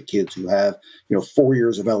collegiate kids who have, 4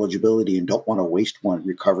 years of eligibility and don't want to waste one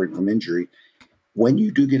recovering from injury. When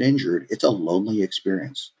you do get injured, it's a lonely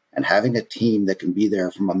experience. And having a team that can be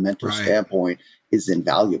there from a mental standpoint is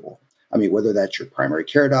invaluable. I mean, whether that's your primary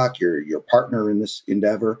care doc, your partner in this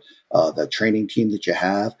endeavor, the training team that you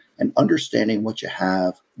have, and understanding what you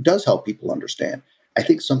have does help people understand. I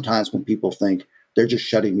think sometimes when people think they're just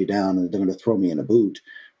shutting me down and they're going to throw me in a boot,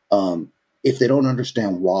 if they don't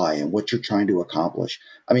understand why and what you're trying to accomplish,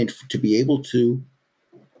 I mean, to be able to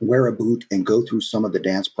wear a boot and go through some of the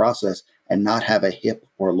dance process and not have a hip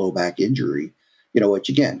or low back injury, which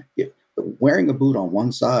again, wearing a boot on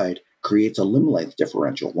one side creates a limb length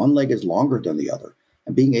differential. One leg is longer than the other,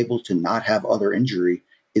 and being able to not have other injury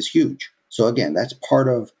is huge. So again, that's part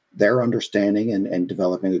of their understanding and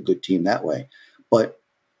developing a good team that way. But,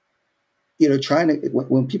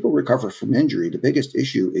 when people recover from injury, the biggest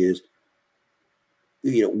issue is,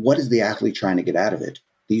 what is the athlete trying to get out of it?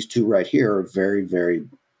 These two right here are very, very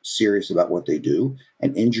serious about what they do,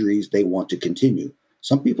 and injuries they want to continue.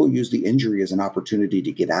 Some people use the injury as an opportunity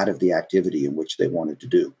to get out of the activity in which they wanted to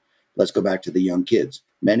do. Let's go back to the young kids.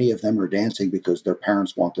 Many of them are dancing because their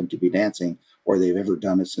parents want them to be dancing, or they've ever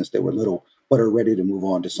done it since they were little, but are ready to move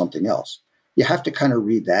on to something else. You have to kind of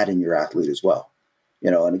read that in your athlete as well.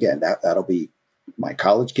 And again, that'll be my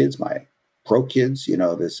college kids, my pro kids,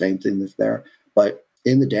 the same thing that's there. But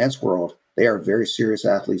in the dance world, they are very serious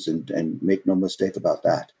athletes, and make no mistake about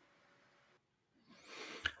that.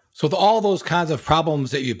 So with all those kinds of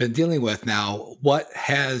problems that you've been dealing with now, what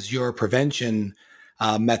has your prevention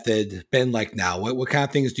method been like now? What kind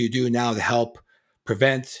of things do you do now to help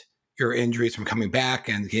prevent your injuries from coming back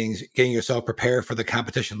and getting yourself prepared for the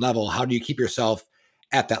competition level? How do you keep yourself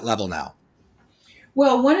at that level now?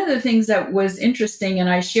 Well, one of the things that was interesting, and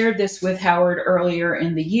I shared this with Howard earlier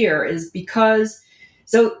in the year, is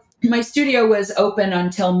so my studio was open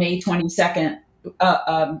until March 22nd,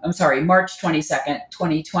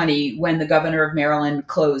 2020, when the governor of Maryland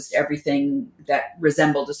closed everything that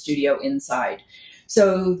resembled a studio inside.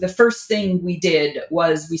 So the first thing we did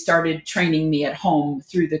was we started training me at home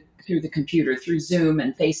through the computer, through Zoom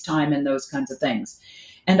and FaceTime and those kinds of things.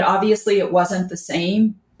 And obviously it wasn't the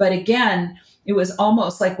same, but again, it was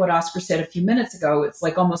almost like what Oscar said a few minutes ago. It's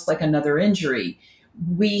almost like another injury.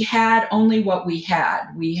 We had only what we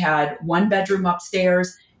had. We had one bedroom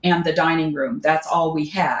upstairs and the dining room. That's all we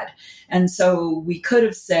had. And so we could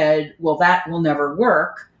have said, well, that will never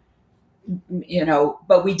work,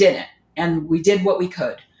 but we didn't. And we did what we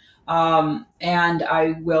could. And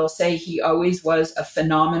I will say he always was a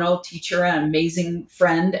phenomenal teacher, an amazing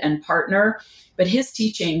friend and partner. But his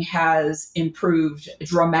teaching has improved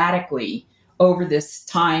dramatically over this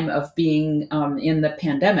time of being in the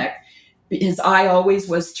pandemic. His eye always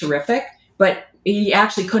was terrific, but he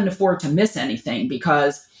actually couldn't afford to miss anything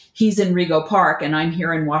because he's in Rego Park and I'm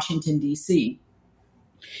here in Washington, D.C.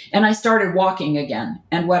 And I started walking again.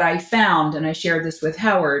 And what I found, and I shared this with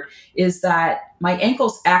Howard, is that my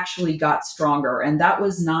ankles actually got stronger. And that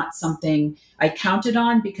was not something I counted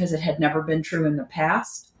on because it had never been true in the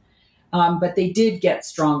past. But they did get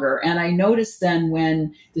stronger. And I noticed then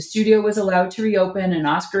when the studio was allowed to reopen and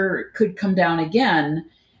Oscar could come down again,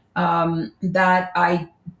 that I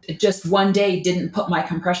just one day didn't put my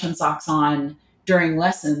compression socks on during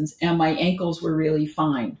lessons and my ankles were really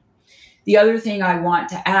fine. The other thing I want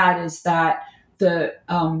to add is that the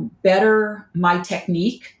better my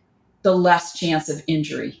technique, the less chance of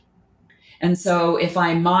injury. And so if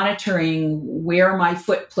I'm monitoring where my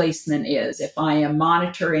foot placement is, if I am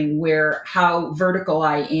monitoring how vertical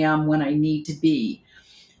I am when I need to be,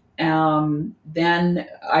 then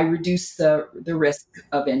I reduce the risk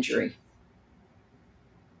of injury.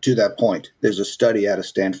 To that point, there's a study out of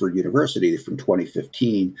Stanford University from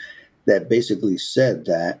 2015 that basically said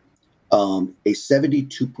that a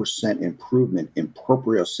 72% improvement in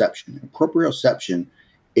proprioception. And proprioception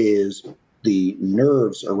is the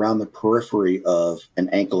nerves around the periphery of an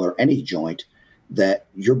ankle or any joint that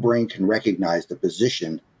your brain can recognize the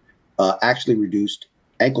position, actually reduced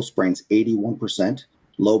ankle sprains 81%,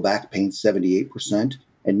 low back pain 78%,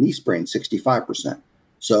 and knee sprains 65%.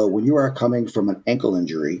 So when you are coming from an ankle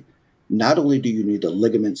injury, not only do you need the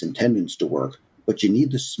ligaments and tendons to work, but you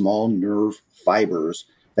need the small nerve fibers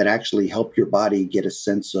that actually help your body get a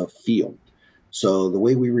sense of feel. So the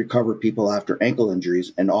way we recover people after ankle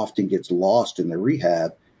injuries, and often gets lost in the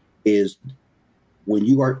rehab, is when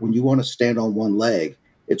you want to stand on one leg,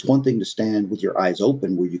 it's one thing to stand with your eyes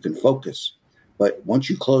open where you can focus. But once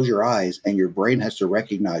you close your eyes and your brain has to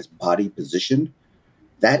recognize body position,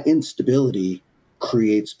 that instability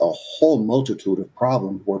creates a whole multitude of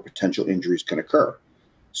problems where potential injuries can occur.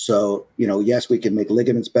 So, yes, we can make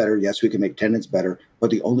ligaments better. Yes, we can make tendons better.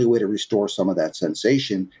 But the only way to restore some of that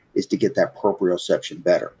sensation is to get that proprioception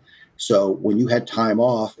better. So when you had time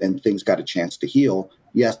off and things got a chance to heal,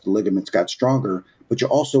 yes, the ligaments got stronger, but you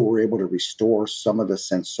also were able to restore some of the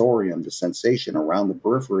sensorium, the sensation around the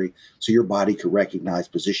periphery, so your body could recognize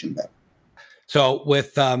position better. So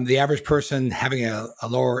with the average person having a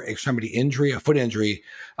lower extremity injury, a foot injury,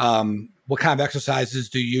 what kind of exercises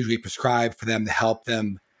do you usually prescribe for them to help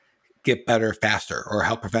them get better faster or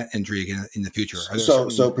help prevent injury again in the future?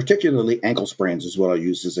 So particularly ankle sprains is what I'll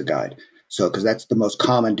use as a guide. So, because that's the most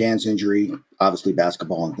common dance injury, obviously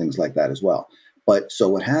basketball and things like that as well. But so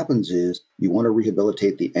what happens is you want to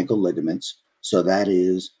rehabilitate the ankle ligaments. So that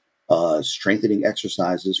is strengthening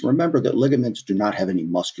exercises. Remember that ligaments do not have any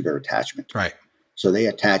muscular attachment. Right. So they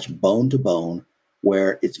attach bone to bone,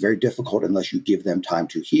 where it's very difficult unless you give them time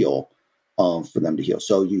to heal, for them to heal.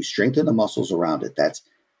 So you strengthen the muscles around it. That's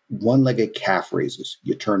one-legged calf raises.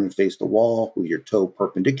 You turn and face the wall with your toe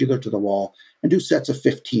perpendicular to the wall and do sets of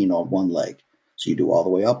 15 on one leg. So you do all the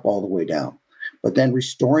way up, all the way down. But then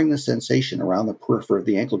restoring the sensation around the periphery of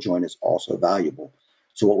the ankle joint is also valuable.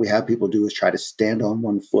 So what we have people do is try to stand on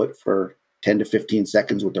one foot for 10 to 15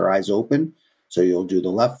 seconds with their eyes open. So you'll do the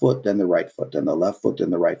left foot, then the right foot, then the left foot, then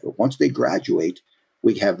the right foot. Once they graduate,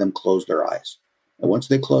 we have them close their eyes. And once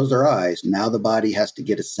they close their eyes, now the body has to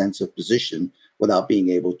get a sense of position without being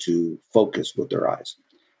able to focus with their eyes.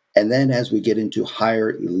 And then as we get into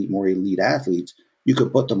higher elite, more elite athletes, you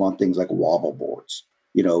could put them on things like wobble boards,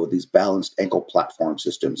 with these balanced ankle platform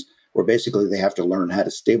systems, where basically they have to learn how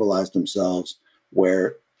to stabilize themselves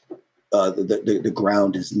where the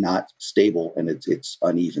ground is not stable and it's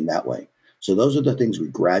uneven that way. So those are the things we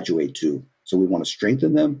graduate to. So we want to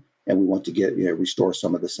strengthen them, and we want to restore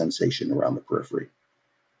some of the sensation around the periphery.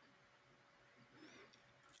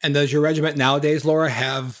 And does your regiment nowadays, Laura,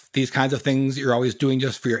 have these kinds of things you're always doing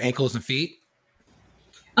just for your ankles and feet?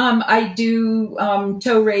 I do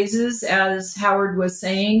toe raises, as Howard was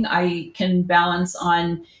saying. I can balance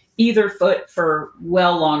on either foot for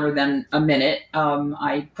well longer than a minute.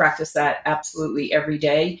 I practice that absolutely every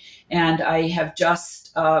day. And I have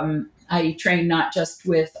just, I train not just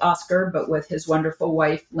with Oscar, but with his wonderful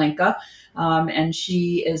wife, Lenka. And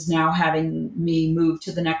she is now having me move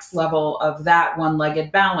to the next level of that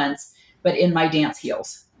one-legged balance, but in my dance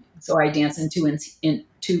heels. So I dance in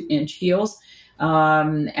 2-inch heels.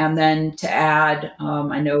 And then to add,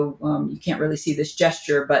 I know you can't really see this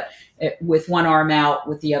gesture, but with one arm out,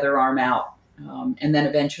 with the other arm out, and then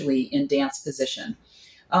eventually in dance position.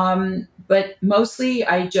 But mostly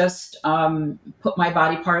I just put my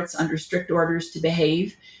body parts under strict orders to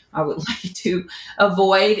behave. I would like to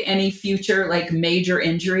avoid any future major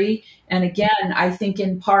injury. And again, I think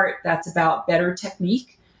in part that's about better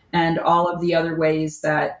technique and all of the other ways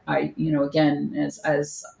that again,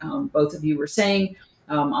 as both of you were saying,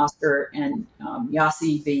 Oscar and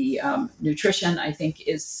Yasi, the nutrition, I think,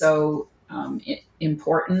 is so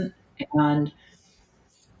important, and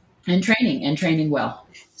training well.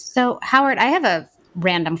 So, Howard, I have a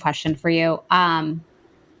random question for you. And,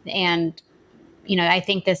 I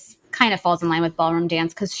think this kind of falls in line with ballroom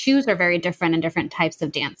dance because shoes are very different in different types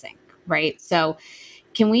of dancing, right? So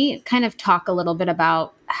can we kind of talk a little bit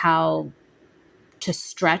about how to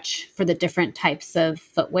stretch for the different types of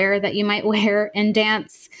footwear that you might wear in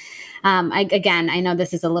dance? I know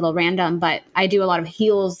this is a little random, but I do a lot of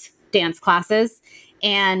heels dance classes,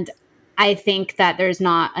 and I think that there's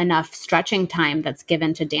not enough stretching time that's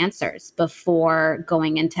given to dancers before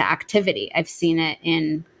going into activity. I've seen it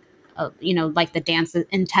in, like the dance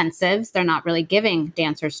intensives. They're not really giving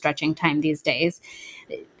dancers stretching time these days.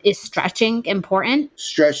 Is stretching important?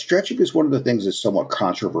 Stretching is one of the things that's somewhat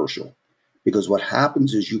controversial, because what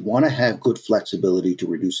happens is you want to have good flexibility to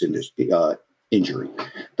reduce injury.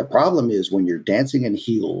 The problem is when you're dancing in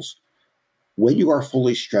heels, when you are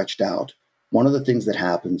fully stretched out, one of the things that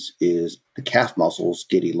happens is the calf muscles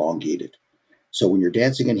get elongated. So when you're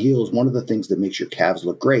dancing in heels, one of the things that makes your calves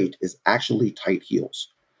look great is actually tight heels.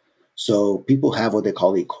 So people have what they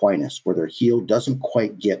call equinus, where their heel doesn't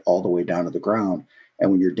quite get all the way down to the ground.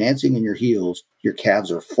 And when you're dancing in your heels, your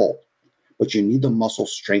calves are full, but you need the muscle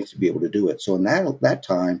strength to be able to do it. So in that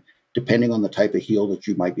time, depending on the type of heel that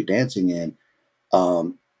you might be dancing in,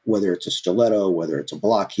 whether it's a stiletto, whether it's a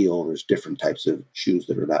block heel, there's different types of shoes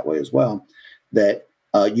that are that way as well, that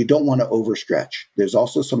you don't want to overstretch. There's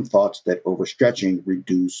also some thoughts that overstretching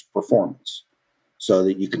reduce performance, so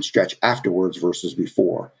that you can stretch afterwards versus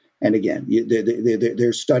before. And again,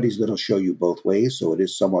 there's studies that'll show you both ways, so it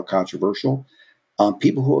is somewhat controversial.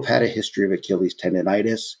 People who have had a history of Achilles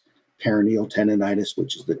tendonitis, peroneal tendonitis,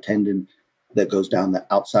 which is the tendon that goes down the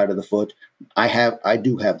outside of the foot, I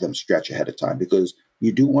do have them stretch ahead of time, because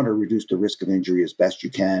you do want to reduce the risk of injury as best you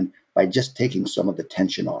can by just taking some of the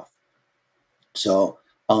tension off. So,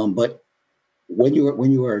 but when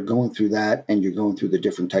you are going through that and you're going through the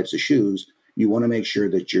different types of shoes, you want to make sure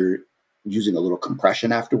that you're using a little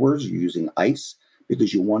compression afterwards. You're using ice,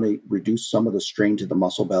 because you want to reduce some of the strain to the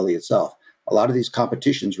muscle belly itself. A lot of these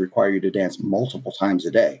competitions require you to dance multiple times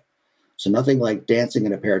a day. So nothing like dancing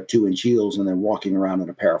in a pair of 2-inch heels and then walking around in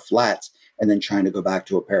a pair of flats and then trying to go back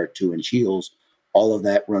to a pair of 2-inch heels. All of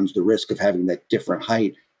that runs the risk of having that different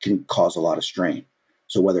height can cause a lot of strain.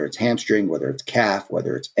 So whether it's hamstring, whether it's calf,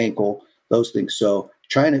 whether it's ankle, those things. So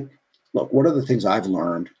trying to look, one of the things I've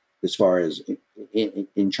learned as far as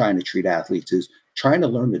in trying to treat athletes is trying to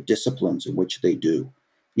learn the disciplines in which they do.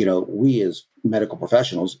 We as medical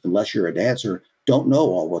professionals, unless you're a dancer, don't know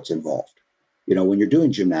all what's involved. When you're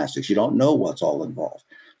doing gymnastics, you don't know what's all involved.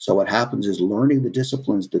 So what happens is learning the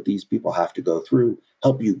disciplines that these people have to go through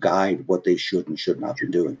help you guide what they should and should not be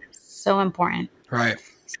doing. So important. Right.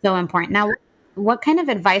 So important. Now, what kind of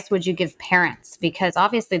advice would you give parents? Because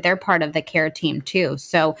obviously they're part of the care team too.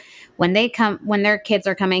 So when their kids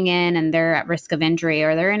are coming in and they're at risk of injury,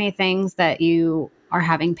 are there any things that you are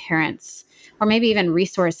having parents, or maybe even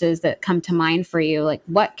resources that come to mind for you? Like,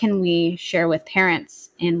 what can we share with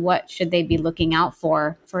parents, and what should they be looking out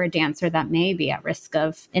for a dancer that may be at risk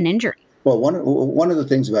of an injury? Well, one of the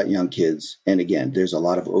things about young kids, and again, there's a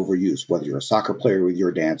lot of overuse, whether you're a soccer player, whether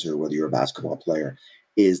you're a dancer, whether you're a basketball player,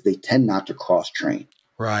 is they tend not to cross train.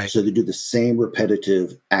 Right. So they do the same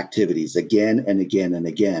repetitive activities again and again and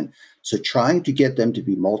again. So trying to get them to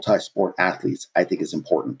be multi-sport athletes, I think, is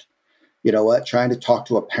important. You know what? Trying to talk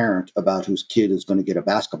to a parent about whose kid is going to get a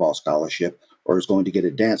basketball scholarship or is going to get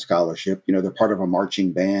a dance scholarship. They're part of a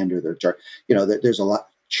marching band, or there's a lot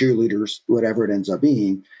cheerleaders, whatever it ends up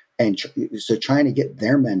being. And so trying to get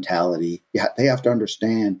their mentality, they have to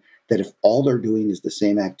understand that if all they're doing is the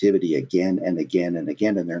same activity again and again and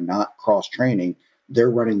again, and they're not cross-training,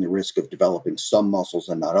 they're running the risk of developing some muscles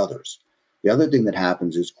and not others. The other thing that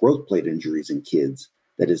happens is growth plate injuries in kids.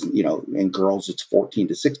 That is, in girls, it's 14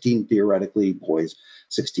 to 16, theoretically, boys,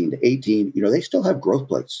 16 to 18. They still have growth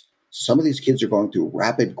plates. Some of these kids are going through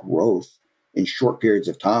rapid growth in short periods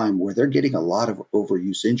of time where they're getting a lot of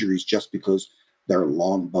overuse injuries just because their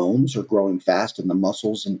long bones are growing fast and the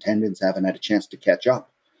muscles and tendons haven't had a chance to catch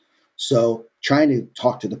up. So trying to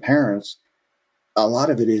talk to the parents, a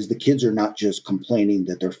lot of it is the kids are not just complaining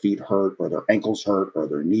that their feet hurt or their ankles hurt or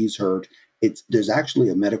their knees hurt. There's actually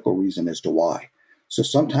a medical reason as to why. So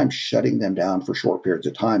sometimes shutting them down for short periods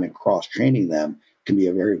of time and cross-training them can be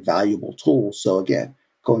a very valuable tool. So again,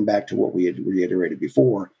 going back to what we had reiterated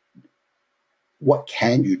before, what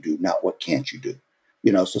can you do, not what can't you do?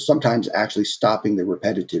 So sometimes actually stopping the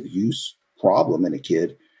repetitive use problem in a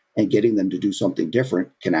kid and getting them to do something different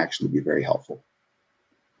can actually be very helpful.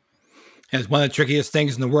 And it's one of the trickiest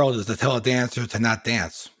things in the world is to tell a dancer to not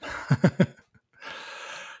dance.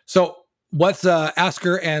 So what's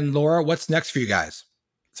Asker and Laura, what's next for you guys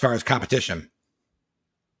as far as competition?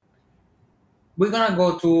 We're gonna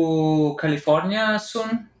go to California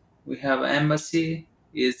soon. We have an embassy.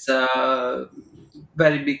 It's a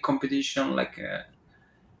very big competition, like at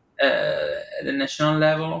the national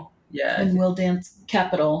level. Yeah. And we'll dance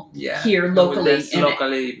capital Yeah. here We'll locally dance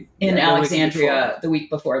locally in the week Alexandria before. the week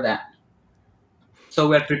before that. So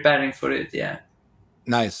we're preparing for it. Yeah.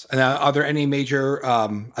 Nice. And are there any major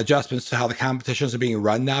adjustments to how the competitions are being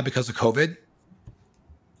run now because of COVID?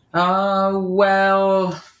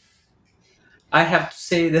 Well, I have to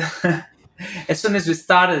say that as soon as we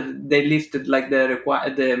started, they lifted like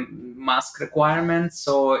the mask requirements,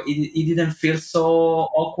 so it didn't feel so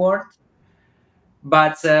awkward.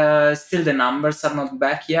 But still, the numbers are not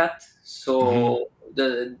back yet, so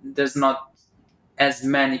there's not as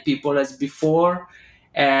many people as before.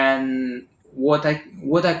 And what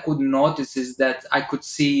I could notice is that I could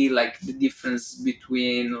see like the difference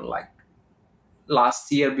between like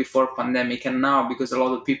last year before pandemic and now, because a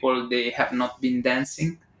lot of people, they have not been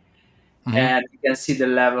dancing. And you can see the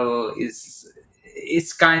level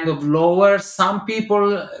is kind of lower. Some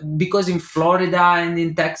people, because in Florida and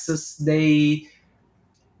in Texas, they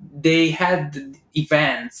had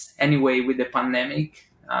events anyway with the pandemic.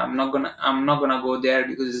 I'm not gonna go there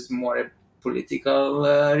because it's more a political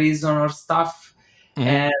reason or stuff.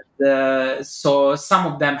 And so some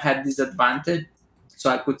of them had disadvantage. So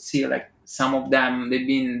I could see like some of them, they've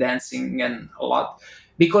been dancing and a lot,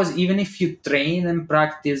 because even if you train and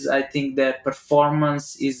practice, I think that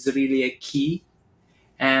performance is really a key.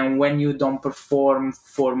 And when you don't perform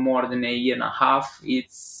for more than a year and a half, it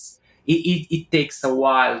takes a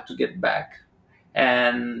while to get back,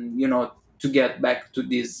 and to get back to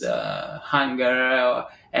this hunger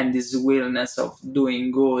and this willingness of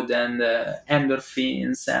doing good, and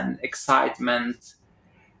endorphins and excitement.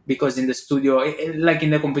 Because in the studio, like in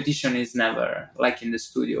the competition, is never like in the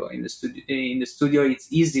studio. In the studio,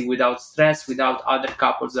 it's easy, without stress, without other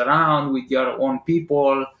couples around, with your own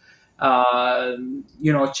people,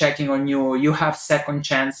 checking on you. You have second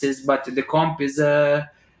chances, but the comp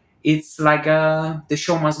it's like the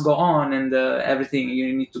show must go on, and everything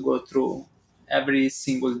you need to go through every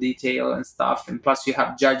single detail and stuff. And plus you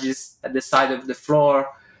have judges at the side of the floor,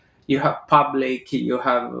 you have public, you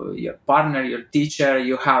have your partner, your teacher,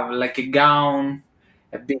 you have like a big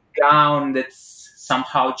gown that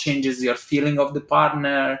somehow changes your feeling of the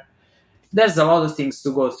partner. There's a lot of things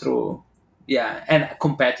to go through. Yeah, and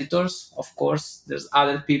competitors, of course. There's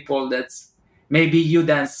other people that's maybe you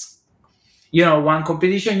dance, one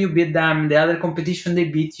competition you beat them, the other competition they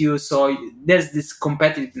beat you. So there's this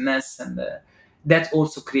competitiveness, and that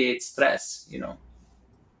also creates stress,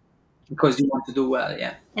 because you want to do well.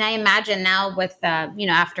 Yeah. And I imagine now with,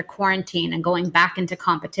 after quarantine and going back into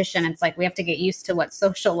competition, it's like we have to get used to what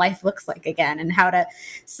social life looks like again, and how to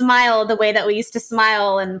smile the way that we used to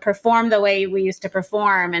smile and perform the way we used to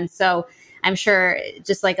perform. And so I'm sure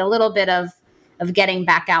just like a little bit of getting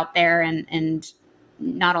back out there, and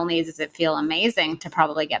not only does it feel amazing to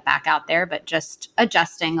probably get back out there, but just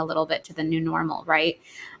adjusting a little bit to the new normal, right?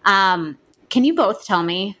 Can you both tell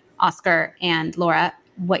me, Oscar and Laura,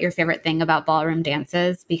 what your favorite thing about ballroom dance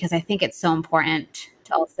is? Because I think it's so important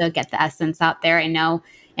to also get the essence out there. I know,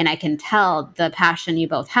 and I can tell the passion you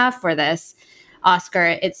both have for this.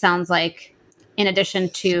 Oscar, it sounds like in addition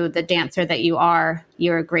to the dancer that you are,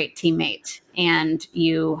 you're a great teammate, and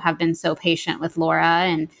you have been so patient with Laura,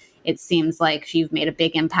 and it seems like you've made a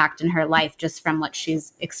big impact in her life just from what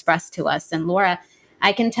she's expressed to us. And Laura,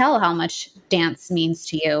 I can tell how much dance means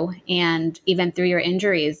to you. And even through your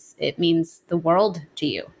injuries, it means the world to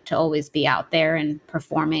you to always be out there and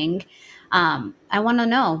performing. I want to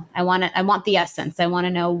know. I want the essence. I want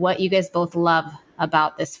to know what you guys both love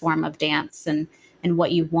about this form of dance, and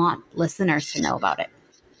what you want listeners to know about it.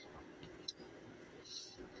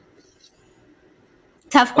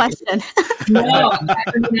 Tough question. No, I'm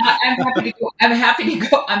happy to go.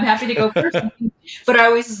 I'm happy to go first. But I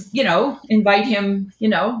always, invite him.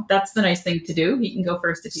 That's the nice thing to do. He can go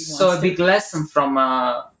first if he wants. So a big lesson from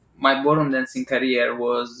my ballroom dancing career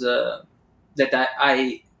was that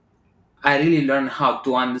I really learned how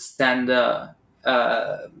to understand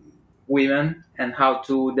women, and how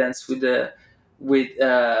to dance with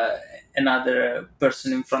another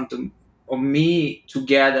person in front of me,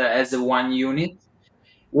 together as a one unit.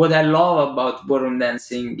 What I love about ballroom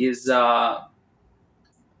dancing is the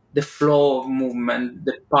flow of movement,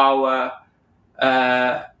 the power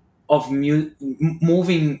of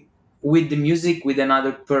moving with the music with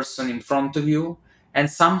another person in front of you. And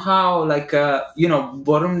somehow, like,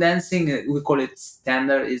 ballroom dancing, we call it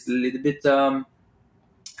standard, is a little bit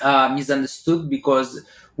misunderstood, because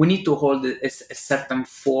we need to hold a certain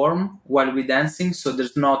form while we're dancing, so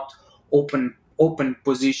there's not open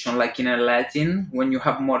position like in a Latin, when you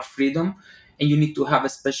have more freedom, and you need to have a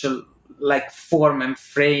special like form and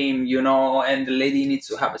frame, and the lady needs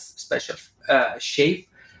to have a special shape.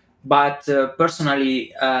 But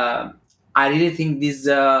personally, I really think this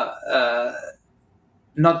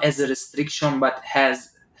not as a restriction, but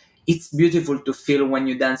it's beautiful to feel when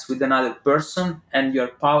you dance with another person and you're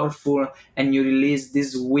powerful, and you release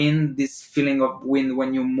this feeling of wind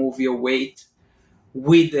when you move your weight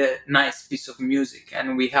with a nice piece of music.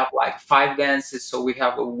 And we have like 5 dances. So we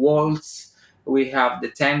have a waltz, we have the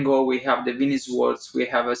tango, we have the Venice waltz, we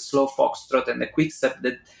have a slow foxtrot, and a quick step,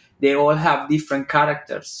 that they all have different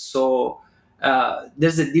characters. So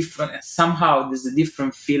there's a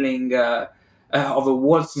different feeling of a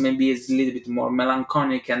waltz. Maybe is a little bit more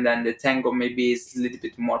melancholic, and then the tango maybe is a little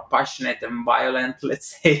bit more passionate and violent,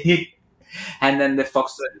 let's say. And then the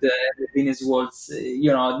foxtrot, the Venus waltz,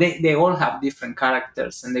 they all have different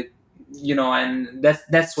characters, and and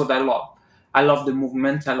that's what I love. I love the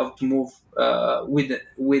movement. I love to move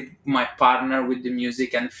with my partner, with the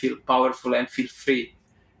music, and feel powerful and feel free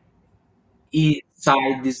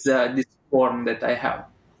inside this form that I have.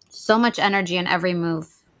 So much energy in every move,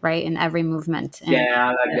 right? In every movement. And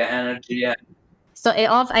Yeah, I like the energy. Yeah. so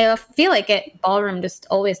I feel like ballroom just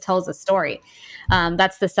always tells a story.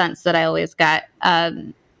 That's the sense that I always got.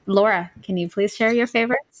 Laura, can you please share your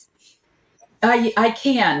favorites? I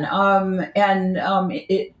can,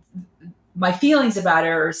 my feelings about it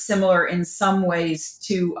are similar in some ways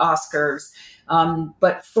to Oscar's,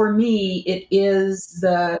 but for me, it is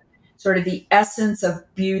the sort of the essence of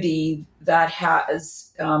beauty that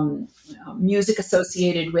has music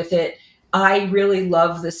associated with it. I really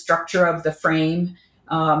love the structure of the frame.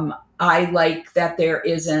 I like that there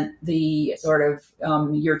isn't the sort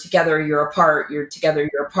of you're together, you're apart, you're together,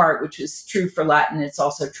 you're apart, which is true for Latin. It's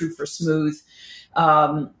also true for smooth,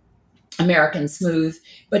 American smooth.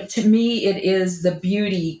 But to me, it is the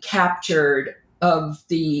beauty captured of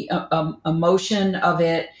the emotion of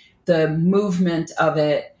it, the movement of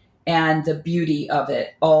it, and the beauty of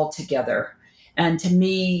it all together. And to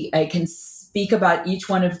me, I can speak about each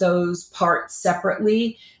one of those parts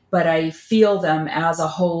separately, but I feel them as a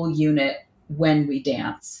whole unit when we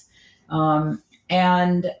dance. I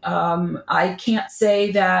can't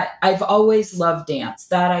say that I've always loved dance,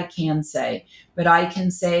 that I can say, but I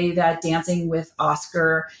can say that dancing with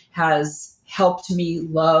Oscar has helped me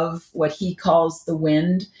love what he calls the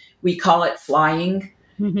wind. We call it flying.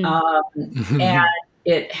 And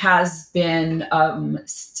it has been,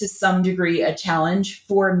 to some degree, a challenge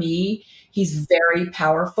for me. He's very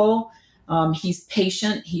powerful. He's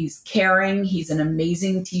patient. He's caring. He's an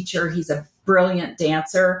amazing teacher. He's a brilliant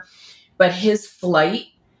dancer. But his flight,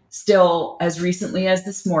 still, as recently as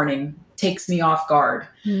this morning, takes me off guard.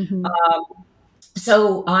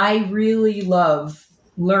 So I really love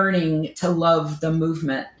learning to love the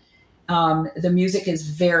movement. The music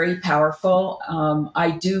is very powerful.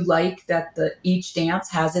 I do like that each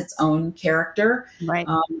dance has its own character, right,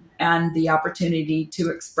 and the opportunity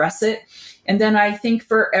to express it. And then I think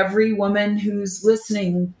for every woman who's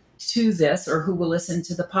listening to this or who will listen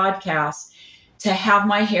to the podcast, to have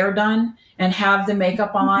my hair done and have the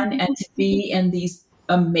makeup on and to be in these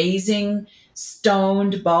amazing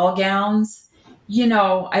stoned ball gowns,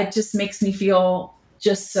 it just makes me feel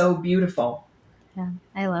just so beautiful. Yeah,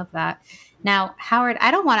 I love that. Now, Howard, I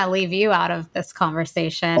don't want to leave you out of this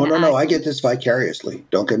conversation. Oh, no, I get this vicariously.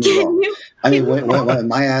 Don't get me wrong. When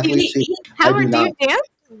my athletes see, Howard, do you dance?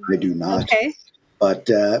 I do not. Okay. But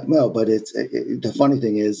it's the funny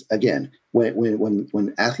thing is, again,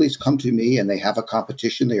 when athletes come to me and they have a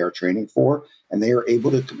competition they are training for and they are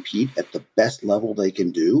able to compete at the best level they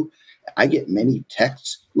can do, I get many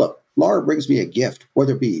texts. Look, Laura brings me a gift,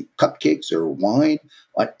 whether it be cupcakes or wine,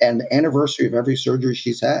 and the anniversary of every surgery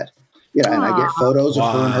she's had. And I get photos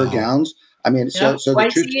of her in her gowns. I mean, so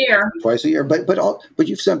twice a year. Twice a year. But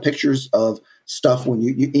you've sent pictures of stuff when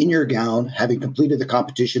you in your gown, having completed the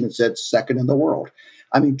competition and said second in the world.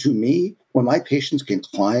 I mean, to me, when my patients can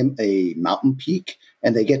climb a mountain peak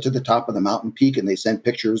and they get to the top of the mountain peak and they send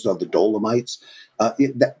pictures of the Dolomites,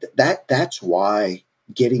 that's why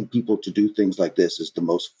getting people to do things like this is the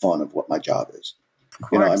most fun of what my job is.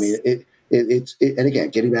 I mean, it's and again,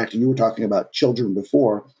 getting back to, you were talking about children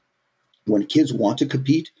before. When kids want to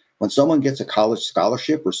compete, when someone gets a college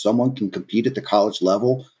scholarship or someone can compete at the college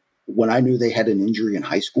level, when I knew they had an injury in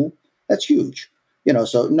high school, that's huge.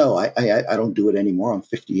 So no, I don't do it anymore. I'm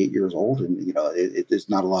 58 years old, and there's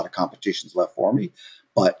not a lot of competitions left for me.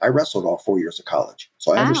 But I wrestled all 4 years of college,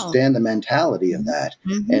 so I understand the mentality of that,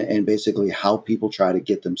 and basically how people try to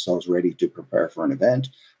get themselves ready to prepare for an event,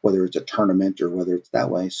 whether it's a tournament or whether it's that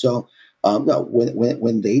way. So no,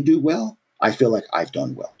 when they do well, I feel like I've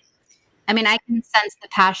done well. I mean, I can sense the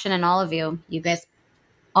passion in all of you. You guys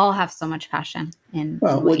all have so much passion. When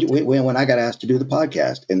I got asked to do the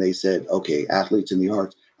podcast and they said, okay, athletes in the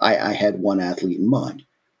arts, I had one athlete in mind.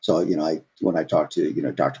 So, when I talked to,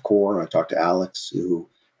 Dr. Kaur, I talked to Alex, who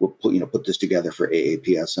will put this together for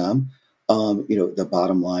AAPSM. The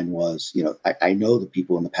bottom line was, I know the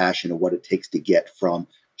people and the passion of what it takes to get from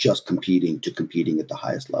just competing to competing at the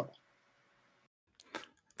highest level.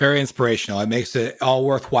 Very inspirational. It makes it all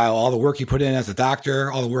worthwhile. All the work you put in as a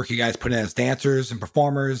doctor, all the work you guys put in as dancers and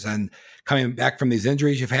performers, and coming back from these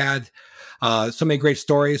injuries you've had. So many great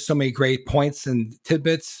stories, so many great points and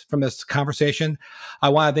tidbits from this conversation. I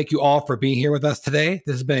want to thank you all for being here with us today.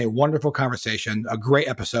 This has been a wonderful conversation, a great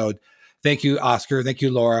episode. Thank you, Oscar. Thank you,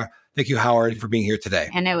 Laura. Thank you, Howard, for being here today.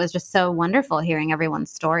 And it was just so wonderful hearing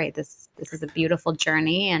everyone's story. This is a beautiful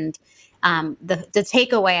journey. And the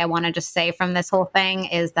takeaway I want to just say from this whole thing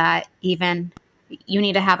is that even you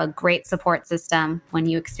need to have a great support system when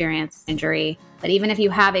you experience injury. But even if you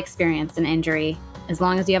have experienced an injury, as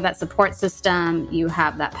long as you have that support system, you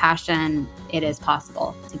have that passion, it is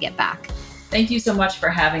possible to get back. Thank you so much for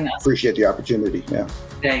having us. Appreciate the opportunity. Yeah.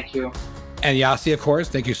 Thank you. And Yasi, of course,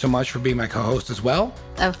 thank you so much for being my co-host as well.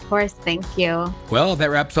 Of course, thank you. Well, that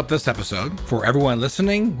wraps up this episode. For everyone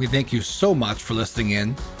listening, we thank you so much for listening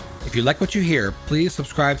in. If you like what you hear, please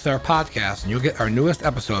subscribe to our podcast and you'll get our newest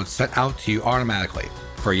episodes sent out to you automatically.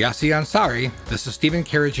 For Yasi Ansari, this is Stephen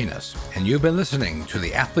Karaginas, and you've been listening to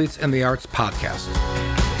the Athletes in the Arts podcast.